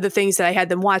 and one of the things that I had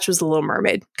them watch was The Little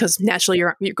Mermaid, because naturally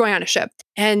you're going on a ship.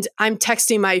 And I'm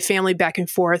texting my family back and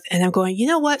forth, and I'm going, you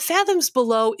know what? Fathoms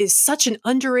Below is such an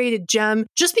underrated gem,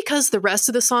 just because the rest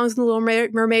of the songs in The Little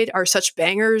Mermaid are such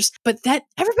bangers, but that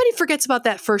everybody forgets about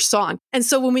that first song. And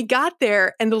so when we got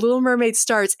there and The Little Mermaid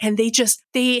starts, and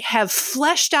they have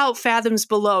fleshed out Fathoms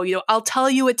Below, I'll tell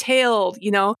you a tale,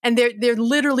 and they're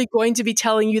literally going to be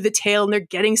telling you the tale, and they're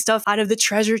getting stuff out of the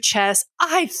treasure chest.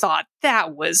 I thought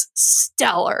that was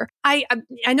stellar. I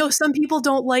know some people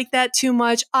don't like that too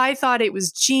much. I thought it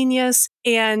was genius.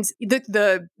 And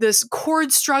the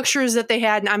chord structures that they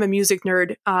had, and I'm a music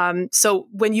nerd. So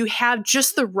when you have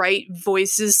just the right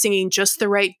voices singing just the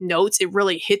right notes, it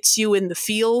really hits you in the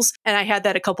feels. And I had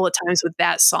that a couple of times with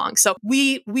that song. So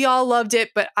we all loved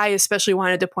it, but I especially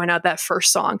wanted to point out that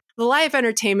first song. The live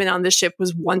entertainment on the ship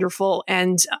was wonderful,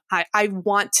 and I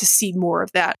want to see more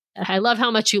of that. I love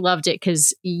how much you loved it,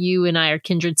 because you and I are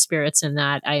kindred spirits in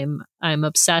that. I'm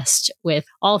obsessed with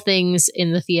all things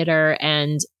in the theater,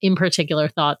 and in particular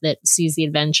thought that Seas the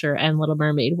Adventure and Little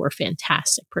Mermaid were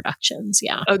fantastic productions.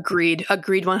 Yeah. Agreed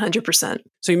 100%.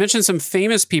 So you mentioned some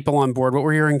famous people on board. What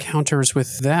were your encounters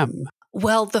with them?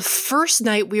 Well, the first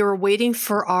night we were waiting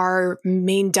for our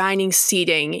main dining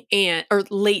seating or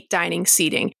late dining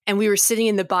seating, and we were sitting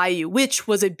in the bayou, which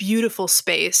was a beautiful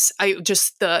space.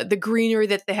 Just the greenery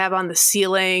that they have on the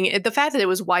ceiling, the fact that it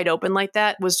was wide open like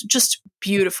that was just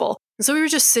beautiful. And so we were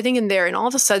just sitting in there, and all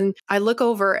of a sudden I look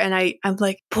over and I'm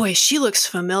like, boy, she looks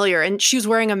familiar. And she was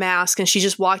wearing a mask, and she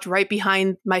just walked right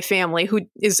behind my family, who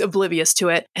is oblivious to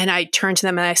it. And I turned to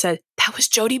them and I said, that was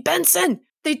Jodie Benson.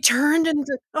 They turned and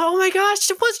said, oh my gosh,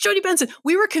 it was Jodie Benson.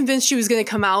 We were convinced she was going to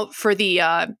come out for the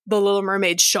Little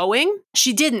Mermaid showing.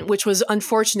 She didn't, which was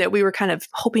unfortunate. We were kind of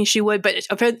hoping she would, but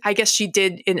I guess she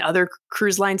did in other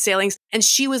cruise line sailings. And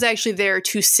she was actually there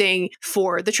to sing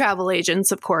for the travel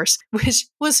agents, of course, which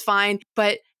was fine.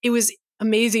 But it was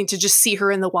amazing to just see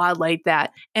her in the wild like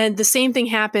that. And the same thing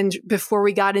happened before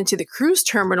we got into the cruise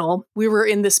terminal. We were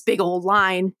in this big old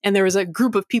line, and there was a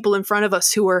group of people in front of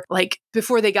us who were like,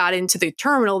 before they got into the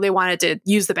terminal, they wanted to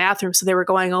use the bathroom. So they were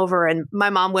going over, and my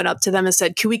mom went up to them and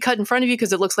said, can we cut in front of you?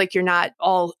 Because it looks like you're not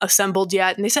all assembled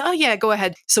yet. And they said, oh yeah, go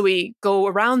ahead. So we go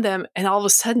around them, and all of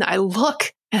a sudden I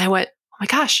look and I went, oh my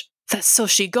gosh, that's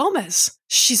Sophie Gomez.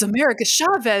 She's America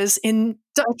Chavez in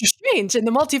Doctor Strange in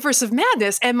the Multiverse of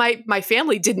Madness. And my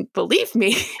family didn't believe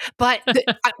me, but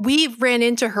we ran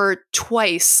into her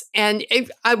twice, and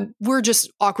we're just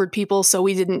awkward people. So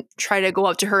we didn't try to go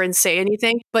up to her and say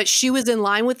anything, but she was in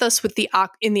line with us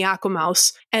in the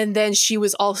Aquamouse. And then she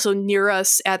was also near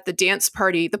us at the dance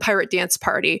party, the pirate dance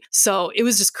party. So it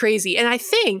was just crazy. And I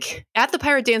think at the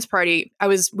pirate dance party,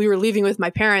 we were leaving with my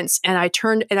parents, and I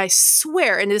turned, and I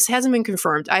swear, and this hasn't been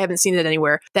confirmed, I haven't seen it anywhere,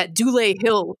 that Dule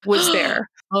Hill was there.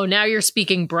 Oh, now you're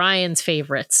speaking Brian's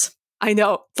favorites. I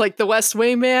know. It's like the West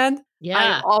Wing, man. Yeah.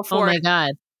 I'm all for it. Oh my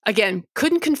God. Again,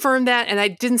 couldn't confirm that, and I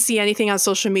didn't see anything on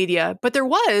social media, but there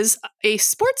was a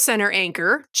Sports Center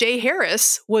anchor, Jay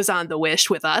Harris, was on the Wish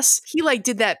with us. He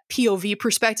did that POV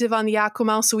perspective on the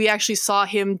Aquamouse, so we actually saw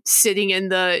him sitting in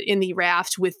the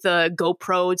raft with the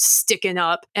GoPro sticking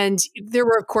up, and there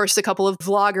were, of course, a couple of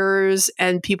vloggers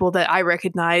and people that I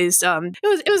recognized. It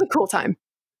was a cool time.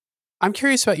 I'm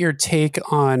curious about your take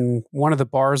on one of the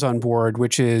bars on board,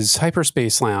 which is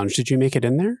Hyperspace Lounge. Did you make it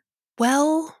in there?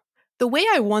 Well, the way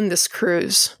I won this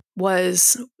cruise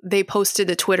was they posted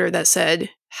a Twitter that said,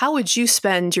 how would you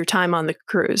spend your time on the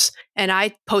cruise? And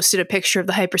I posted a picture of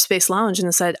the Hyperspace Lounge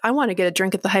and said, I want to get a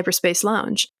drink at the Hyperspace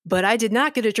Lounge. But I did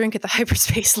not get a drink at the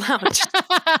Hyperspace Lounge.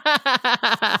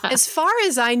 As far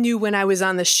as I knew when I was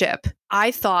on the ship, I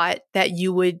thought that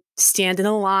you would stand in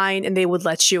a line and they would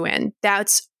let you in.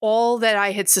 That's all that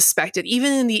I had suspected.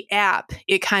 Even in the app,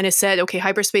 it kind of said, okay,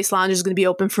 Hyperspace Lounge is going to be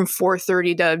open from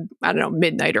 4:30 to, I don't know,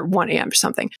 midnight or 1 a.m. or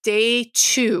something. Day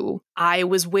 2, I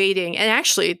was waiting. And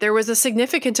actually, there was a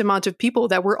significant amount of people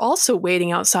that were also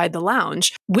waiting outside the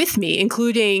lounge with me,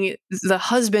 including the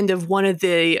husband of one of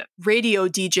the radio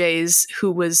DJs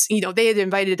who was, they had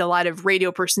invited a lot of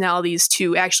radio personalities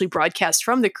to actually broadcast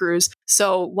from the cruise.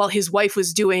 So while his wife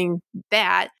was doing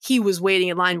that, he was waiting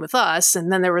in line with us.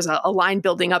 And then there was a line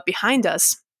building up behind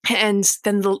us. And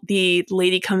then the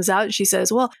lady comes out and she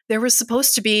says, well, there was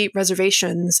supposed to be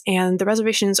reservations and the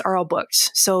reservations are all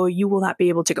booked, so you will not be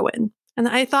able to go in. And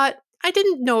I thought, I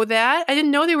didn't know that. I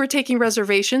didn't know they were taking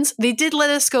reservations. They did let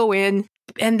us go in,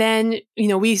 And then,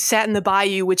 we sat in the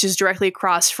bayou, which is directly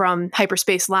across from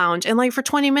Hyperspace Lounge. And like for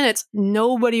 20 minutes,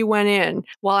 nobody went in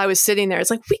while I was sitting there. It's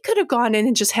like, we could have gone in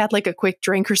and just had like a quick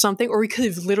drink or something, or we could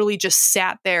have literally just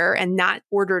sat there and not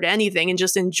ordered anything and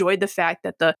just enjoyed the fact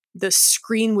that the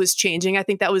screen was changing. I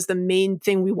think that was the main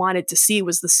thing we wanted to see,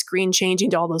 was the screen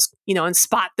changing to all those, and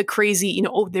spot the crazy,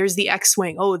 oh, there's the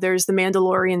X-Wing. Oh, there's the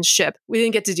Mandalorian ship. We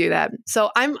didn't get to do that. So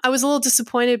I was a little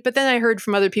disappointed, but then I heard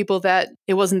from other people that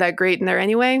it wasn't that great in there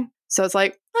anyway. So it's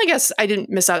like, I guess I didn't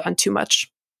miss out on too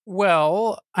much.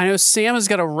 Well, I know Sam has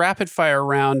got a rapid fire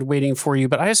round waiting for you,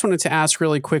 but I just wanted to ask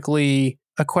really quickly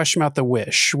a question about the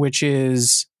Wish, which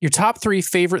is your top 3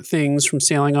 favorite things from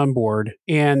sailing on board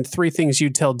and 3 things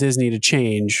you'd tell Disney to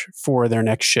change for their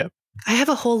next ship. I have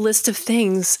a whole list of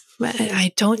things, but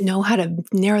I don't know how to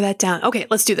narrow that down. Okay,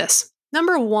 let's do this.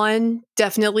 Number 1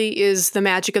 definitely is the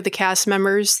magic of the cast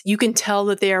members. You can tell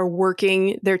that they are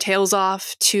working their tails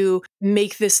off to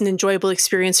make this an enjoyable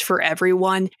experience for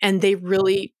everyone, and they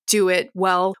really do it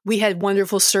well. We had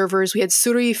wonderful servers. We had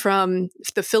Suri from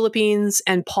the Philippines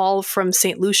and Paul from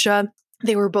St. Lucia.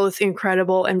 They were both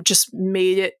incredible and just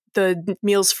made it the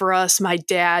meals for us. My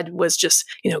dad was just,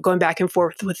 going back and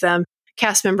forth with them.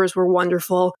 Cast members were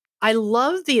wonderful. I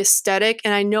love the aesthetic,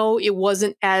 and I know it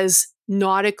wasn't as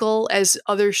nautical as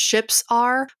other ships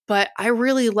are, but I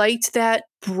really liked that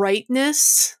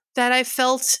brightness that I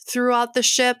felt throughout the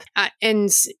ship. And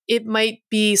it might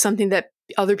be something that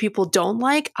other people don't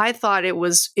like. I thought it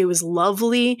was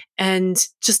lovely, and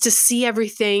just to see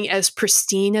everything as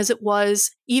pristine as it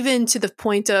was, even to the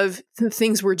point of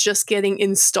things were just getting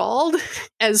installed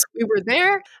as we were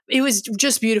there. It was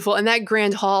just beautiful. And that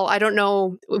Grand Hall, I don't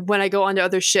know, when I go onto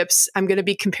other ships, I'm going to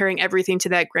be comparing everything to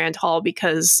that Grand Hall,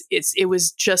 because it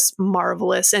was just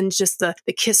marvelous. And just the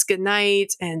kiss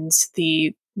goodnight and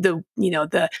the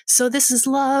so this is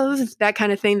love, that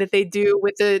kind of thing that they do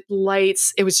with the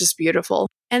lights. It was just beautiful.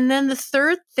 And then the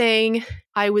third thing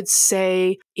I would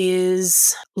say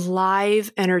is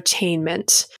live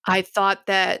entertainment. I thought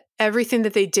that everything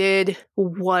that they did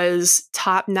was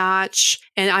top notch,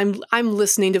 and I'm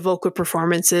listening to vocal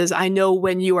performances. I know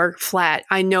when you are flat.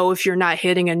 I know if you're not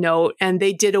hitting a note, and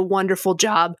they did a wonderful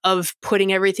job of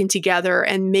putting everything together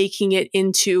and making it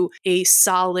into a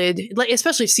solid, like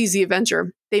especially Seize the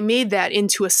Avenger. They made that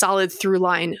into a solid through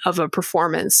line of a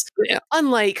performance.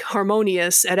 Unlike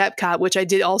Harmonious at Epcot, which I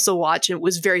did also watch, and it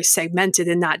was very segmented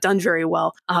and not done very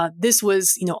well. This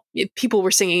was, people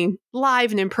were singing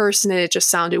live and in person, and it just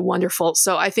sounded wonderful.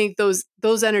 So I think those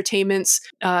entertainments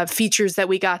features that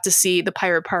we got to see, the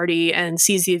Pirate Party and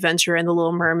Seize the Adventure and the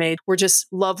Little Mermaid, were just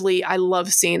lovely. I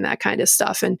love seeing that kind of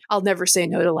stuff, and I'll never say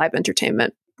no to live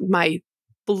entertainment. My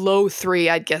below 3,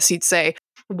 I guess you'd say,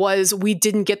 was we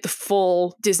didn't get the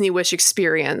full Disney Wish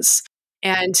experience.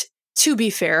 And to be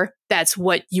fair, that's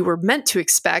what you were meant to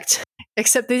expect,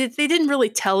 except they didn't really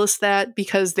tell us that,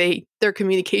 because their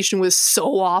communication was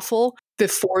so awful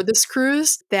before this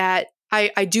cruise that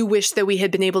I do wish that we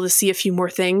had been able to see a few more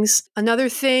things. Another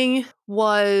thing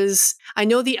was, I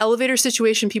know the elevator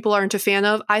situation people aren't a fan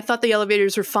of. I thought the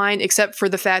elevators were fine, except for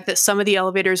the fact that some of the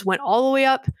elevators went all the way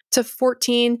up to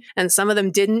 14 and some of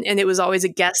them didn't. And it was always a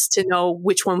guess to know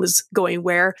which one was going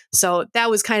where. So that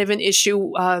was kind of an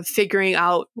issue, figuring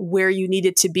out where you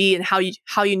needed to be and how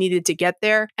you needed to get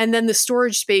there. And then the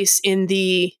storage space in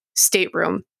the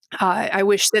stateroom. I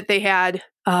wish that they had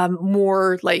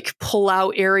more like pull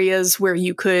out areas where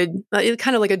you could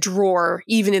kind of like a drawer,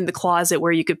 even in the closet,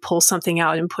 where you could pull something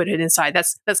out and put it inside.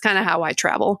 That's kind of how I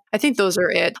travel. I think those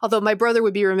are it. Although my brother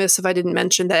would be remiss if I didn't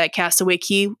mention that at Castaway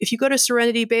Cay, if you go to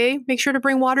Serenity Bay, make sure to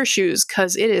bring water shoes,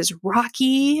 because it is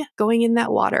rocky going in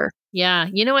that water. Yeah,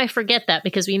 I forget that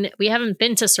because we haven't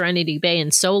been to Serenity Bay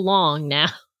in so long now.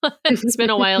 It's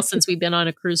been a while since we've been on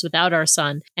a cruise without our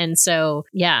son. And so,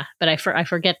 yeah, but I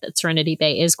forget that Serenity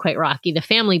Bay is quite rocky. The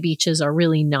family beaches are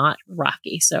really not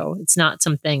rocky. So it's not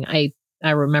something I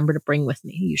remember to bring with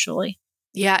me usually.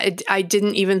 Yeah, I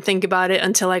didn't even think about it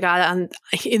until I got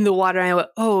in the water. And I went,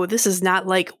 oh, this is not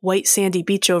like white sandy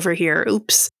beach over here.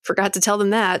 Oops, forgot to tell them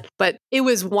that. But it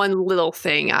was one little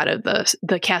thing out of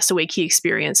the Castaway Cay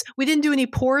experience. We didn't do any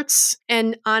ports.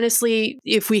 And honestly,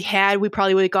 if we had, we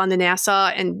probably would have gone to Nassau.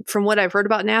 And from what I've heard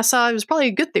about Nassau, it was probably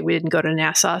a good thing we didn't go to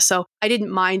Nassau. So I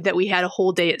didn't mind that we had a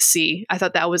whole day at sea. I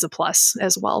thought that was a plus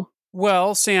as well.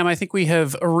 Well, Sam, I think we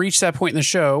have reached that point in the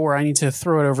show where I need to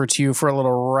throw it over to you for a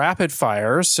little rapid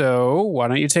fire. So why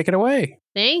don't you take it away?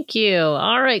 Thank you.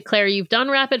 All right, Claire, you've done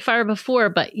rapid fire before,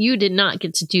 but you did not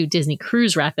get to do Disney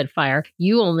Cruise rapid fire.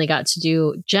 You only got to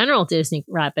do general Disney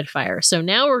rapid fire. So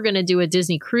now we're going to do a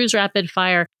Disney Cruise rapid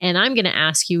fire, and I'm going to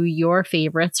ask you your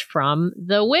favorites from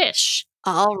The Wish.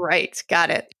 All right. Got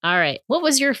it. All right. What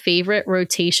was your favorite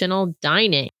rotational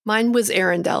dining? Mine was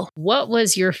Arendelle. What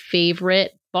was your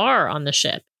favorite bar on the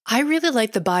ship? I really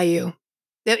liked the Bayou.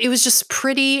 It was just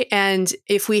pretty. And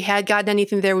if we had gotten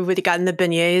anything there, we would have gotten the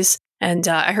beignets. And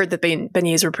I heard the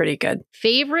beignets were pretty good.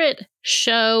 Favorite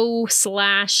show /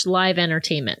 live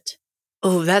entertainment?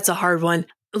 Oh, that's a hard one.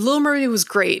 Little Mermaid was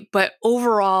great, but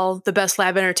overall, the best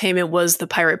live entertainment was the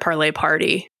Pirate Parlay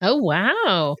Party. Oh,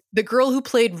 wow. The girl who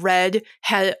played Red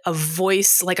had a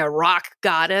voice like a rock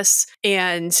goddess.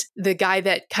 And the guy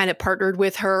that kind of partnered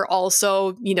with her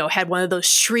also, had one of those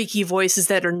shrieky voices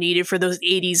that are needed for those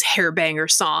 80s hairbanger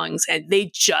songs. And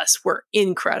they just were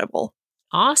incredible.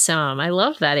 Awesome. I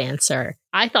love that answer.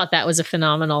 I thought that was a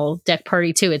phenomenal deck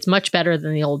party too. It's much better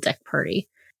than the old deck party.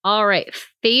 All right.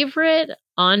 Favorite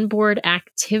onboard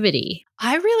activity?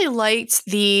 I really liked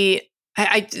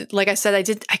like I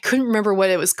said, I couldn't remember what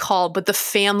it was called, but the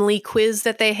family quiz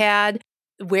that they had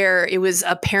where it was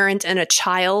a parent and a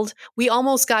child. We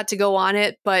almost got to go on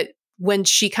it, but when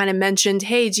she kind of mentioned,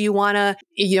 hey, do you want to,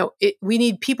 we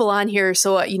need people on here.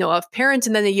 So, a parent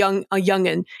and then a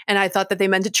youngin'. And I thought that they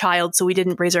meant a child. So we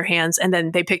didn't raise our hands. And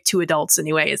then they picked 2 adults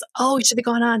anyways. Oh, we should have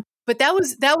gone on. But that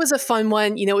was a fun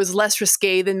one. It was less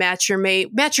risque than Match Your Mate.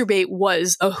 Match Your Mate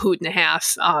was a hoot and a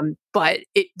half. But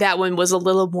that one was a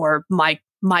little more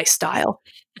my style.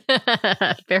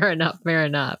 Fair enough. Fair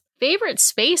enough. Favorite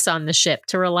space on the ship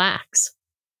to relax?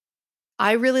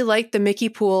 I really like the Mickey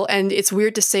pool, and it's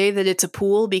weird to say that it's a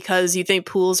pool because you think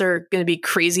pools are going to be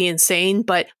crazy insane,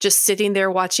 but just sitting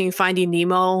there watching Finding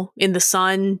Nemo in the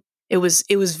sun, it was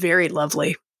very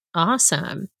lovely.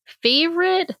 Awesome.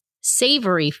 Favorite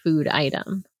savory food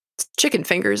item? Chicken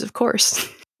fingers, of course.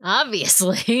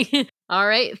 Obviously. All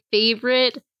right.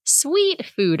 Favorite sweet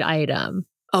food item?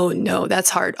 Oh, no,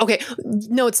 that's hard. Okay.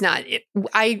 No, it's not.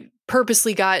 I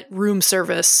purposely got room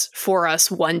service for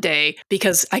us one day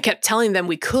because I kept telling them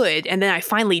we could. And then I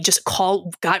finally just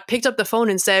picked up the phone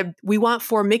and said, we want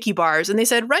 4 Mickey bars. And they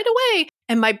said right away.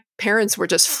 And my parents were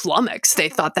just flummoxed. They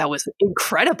thought that was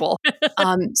incredible.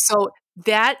 So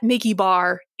that Mickey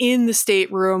bar in the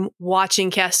stateroom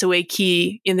watching Castaway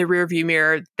Cay in the rearview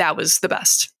mirror, that was the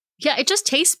best. Yeah, it just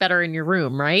tastes better in your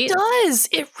room, right? It does.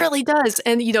 It really does.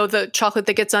 And the chocolate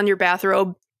that gets on your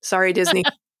bathrobe. Sorry, Disney.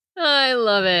 I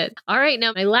love it. All right.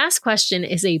 Now, my last question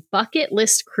is a bucket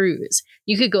list cruise.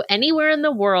 You could go anywhere in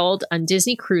the world on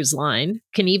Disney Cruise Line.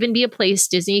 Can even be a place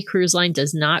Disney Cruise Line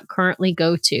does not currently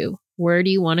go to. Where do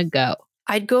you want to go?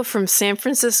 I'd go from San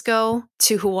Francisco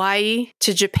to Hawaii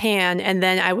to Japan, and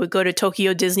then I would go to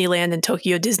Tokyo Disneyland and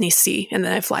Tokyo Disney Sea, and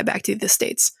then I fly back to the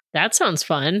States. That sounds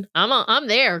fun. I'm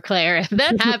there, Claire. If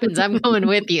that happens, I'm going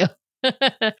with you.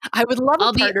 I would love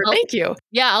a partner. Thank you.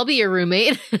 Yeah, I'll be your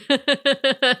roommate.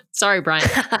 Sorry, Brian.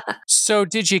 So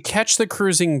did you catch the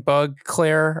cruising bug,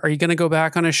 Claire? Are you going to go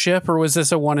back on a ship, or was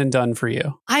this a one and done for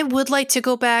you? I would like to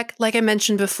go back. Like I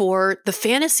mentioned before, the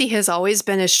Fantasy has always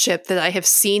been a ship that I have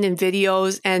seen in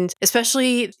videos, and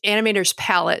especially Animator's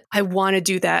Palette. I want to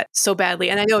do that so badly.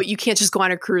 And I know you can't just go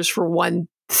on a cruise for one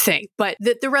thing, but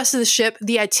the rest of the ship,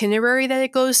 the itinerary that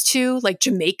it goes to, like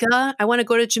Jamaica, I want to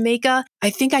go to Jamaica. I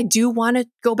think I do want to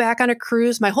go back on a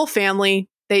cruise. My whole family,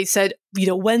 they said,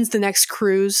 when's the next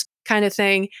cruise kind of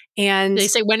thing. And they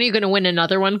say, when are you going to win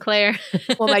another one, Claire?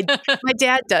 Well, my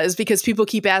dad does, because people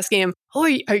keep asking him, oh, are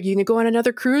you going to go on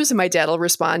another cruise? And my dad will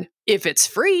respond, if it's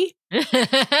free.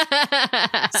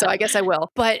 So I guess I will.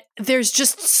 But there's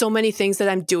just so many things that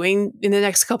I'm doing in the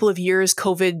next couple of years,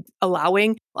 COVID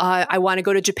allowing. I want to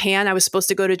go to Japan. I was supposed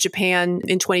to go to Japan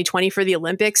in 2020 for the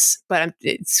Olympics, but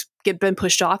it's been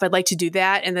pushed off. I'd like to do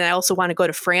that. And then I also want to go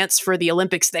to France for the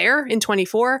Olympics there in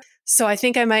 24. So I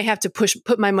think I might have to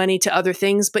put my money to other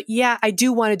things. But yeah, I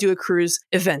do want to do a cruise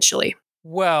eventually.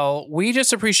 Well, we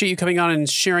just appreciate you coming on and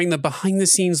sharing the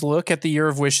behind-the-scenes look at the Year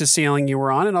of Wishes sailing you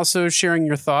were on, and also sharing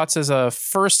your thoughts as a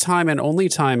first-time and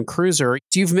only-time cruiser.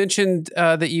 You've mentioned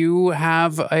that you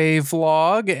have a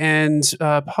vlog and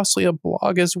possibly a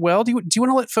blog as well. Do you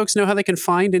want to let folks know how they can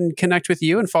find and connect with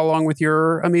you and follow along with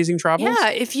your amazing travels? Yeah,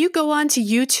 if you go on to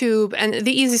YouTube, and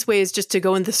the easiest way is just to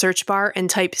go in the search bar and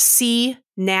type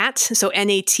CNAT, so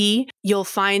N-A-T, you'll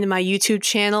find my YouTube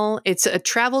channel. It's a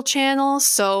travel channel,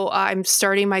 so I'm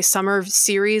starting my summer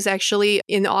series actually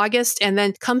in August, and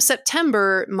then come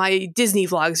September, my Disney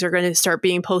vlogs are going to start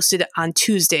being posted on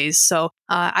Tuesdays. So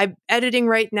I'm editing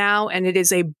right now, and it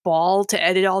is a ball to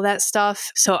edit all that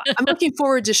stuff. So I'm looking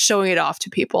forward to showing it off to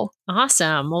people.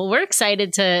 Awesome. Well, we're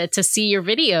excited to see your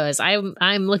videos.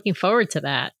 I'm looking forward to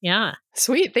that. Yeah.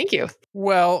 Sweet. Thank you.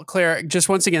 Well, Claire, just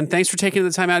once again, thanks for taking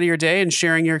the time out of your day and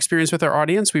sharing your experience with our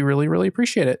audience. We really, really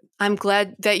appreciate it. I'm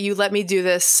glad that you let me do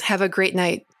this. Have a great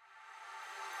night.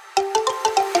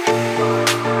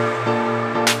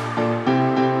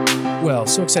 Well,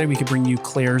 so excited we could bring you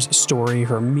Claire's story,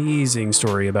 her amazing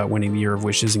story about winning the Year of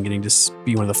Wishes and getting to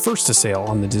be one of the first to sail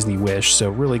on the Disney Wish. So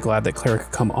really glad that Claire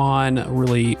could come on.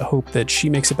 Really hope that she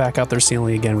makes it back out there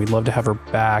sailing again. We'd love to have her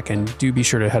back, and do be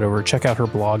sure to head over, check out her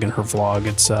blog and her vlog.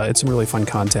 It's some really fun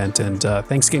content. And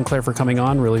thanks again, Claire, for coming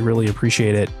on. Really, really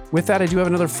appreciate it. With that, I do have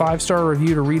another 5-star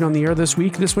review to read on the air this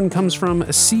week. This one comes from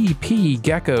CP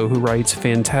Gecko, who writes,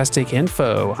 "Fantastic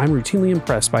info. I'm routinely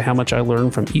impressed by how much I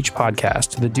learn from each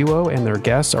podcast. The duo and their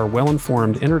guests are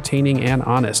well-informed, entertaining, and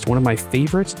honest. One of my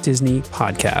favorite Disney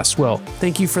podcasts." Well,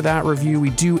 thank you for that review. We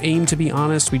do aim to be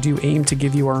honest. We do aim to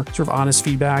give you our sort of honest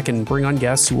feedback and bring on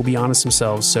guests who will be honest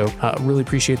themselves. So really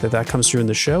appreciate that comes through in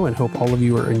the show, and hope all of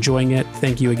you are enjoying it.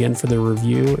 Thank you again for the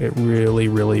review. It really,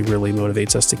 really, really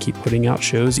motivates us to keep putting out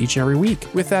shows each and every week.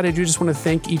 With that, I do just want to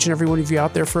thank each and every one of you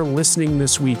out there for listening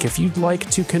this week. If you'd like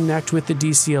to connect with the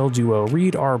DCL duo,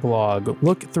 read our blog,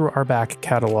 look through our back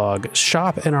catalog,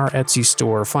 shop in our Etsy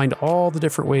store, find all the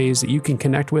different ways that you can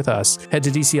connect with us, head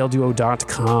to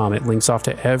DCLduo.com. It links off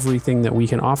to everything that we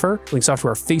can offer. Links off to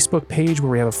our Facebook page,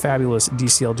 where we have a fabulous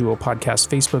DCL Duo podcast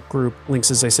Facebook group.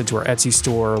 Links, as I said, to our Etsy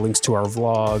store, links to our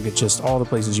vlog, just all the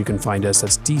places you can find us.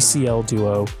 That's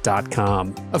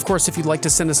DCLduo.com. Of course, if you'd like to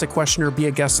send us a question or be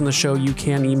a guest on the show, you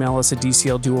can email us at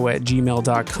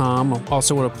DCLduo@gmail.com.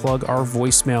 Also want to plug our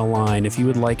voicemail line. If you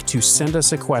would like to send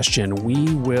us a question,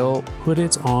 we will put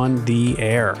it on the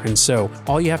air. And so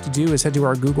all you have to do is head to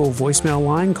our Google voicemail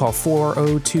line, call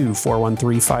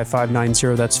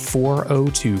 402-413-5590. That's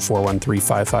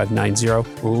 402-413-5590.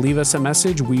 Leave us a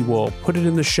message. We will put it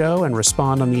in the show and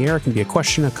respond on the air. It can be a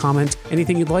question, a comment,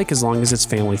 anything you'd like, as long as it's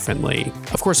family friendly.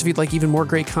 Of course, if you'd like even more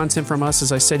great content from us,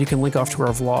 as I said, you can link off to our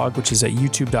vlog, which is at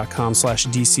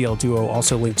youtube.com/DCLduo.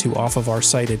 Also linked to off of our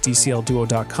site at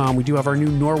DCLduo.com. We do have our new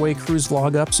Norway cruise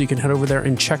vlog up, so you can head over there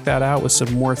and check that out with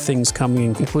some more things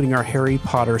coming, including our Harry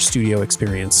Potter studio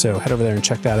experience. So head over there and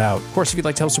check that out. Of course, if you'd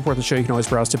like to help support the show, you can always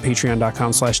browse to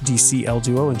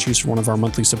patreon.com/DCLduo and choose from one of our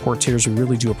monthly support tiers. We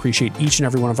really do appreciate each and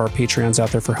every one of our Patreons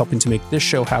out there for helping to make this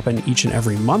show happen each and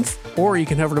every month. Or you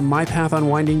can head over to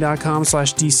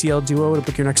mypathonwinding.com/DCLduo to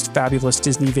book your next fabulous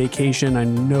Disney vacation. I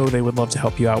know they would love to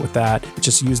help you out with that.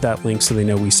 Just use that link so they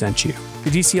know we sent you. The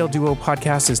DCL Duo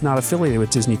podcast is not affiliated with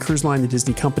Disney Cruise Line, the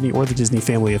Disney Company, or the Disney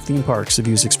family of theme parks. The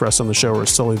views expressed on the show are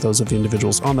solely those of the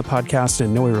individuals on the podcast and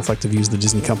in no way reflect the views of the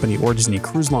Disney Company or Disney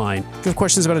Cruise Line. If you have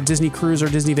questions about a Disney cruise or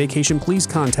Disney vacation, please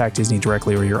contact Disney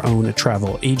directly or your own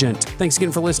travel agent. Thanks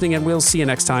again for listening, and we'll see you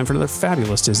next time for another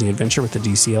fabulous Disney adventure with the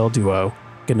DCL Duo.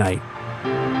 Good night.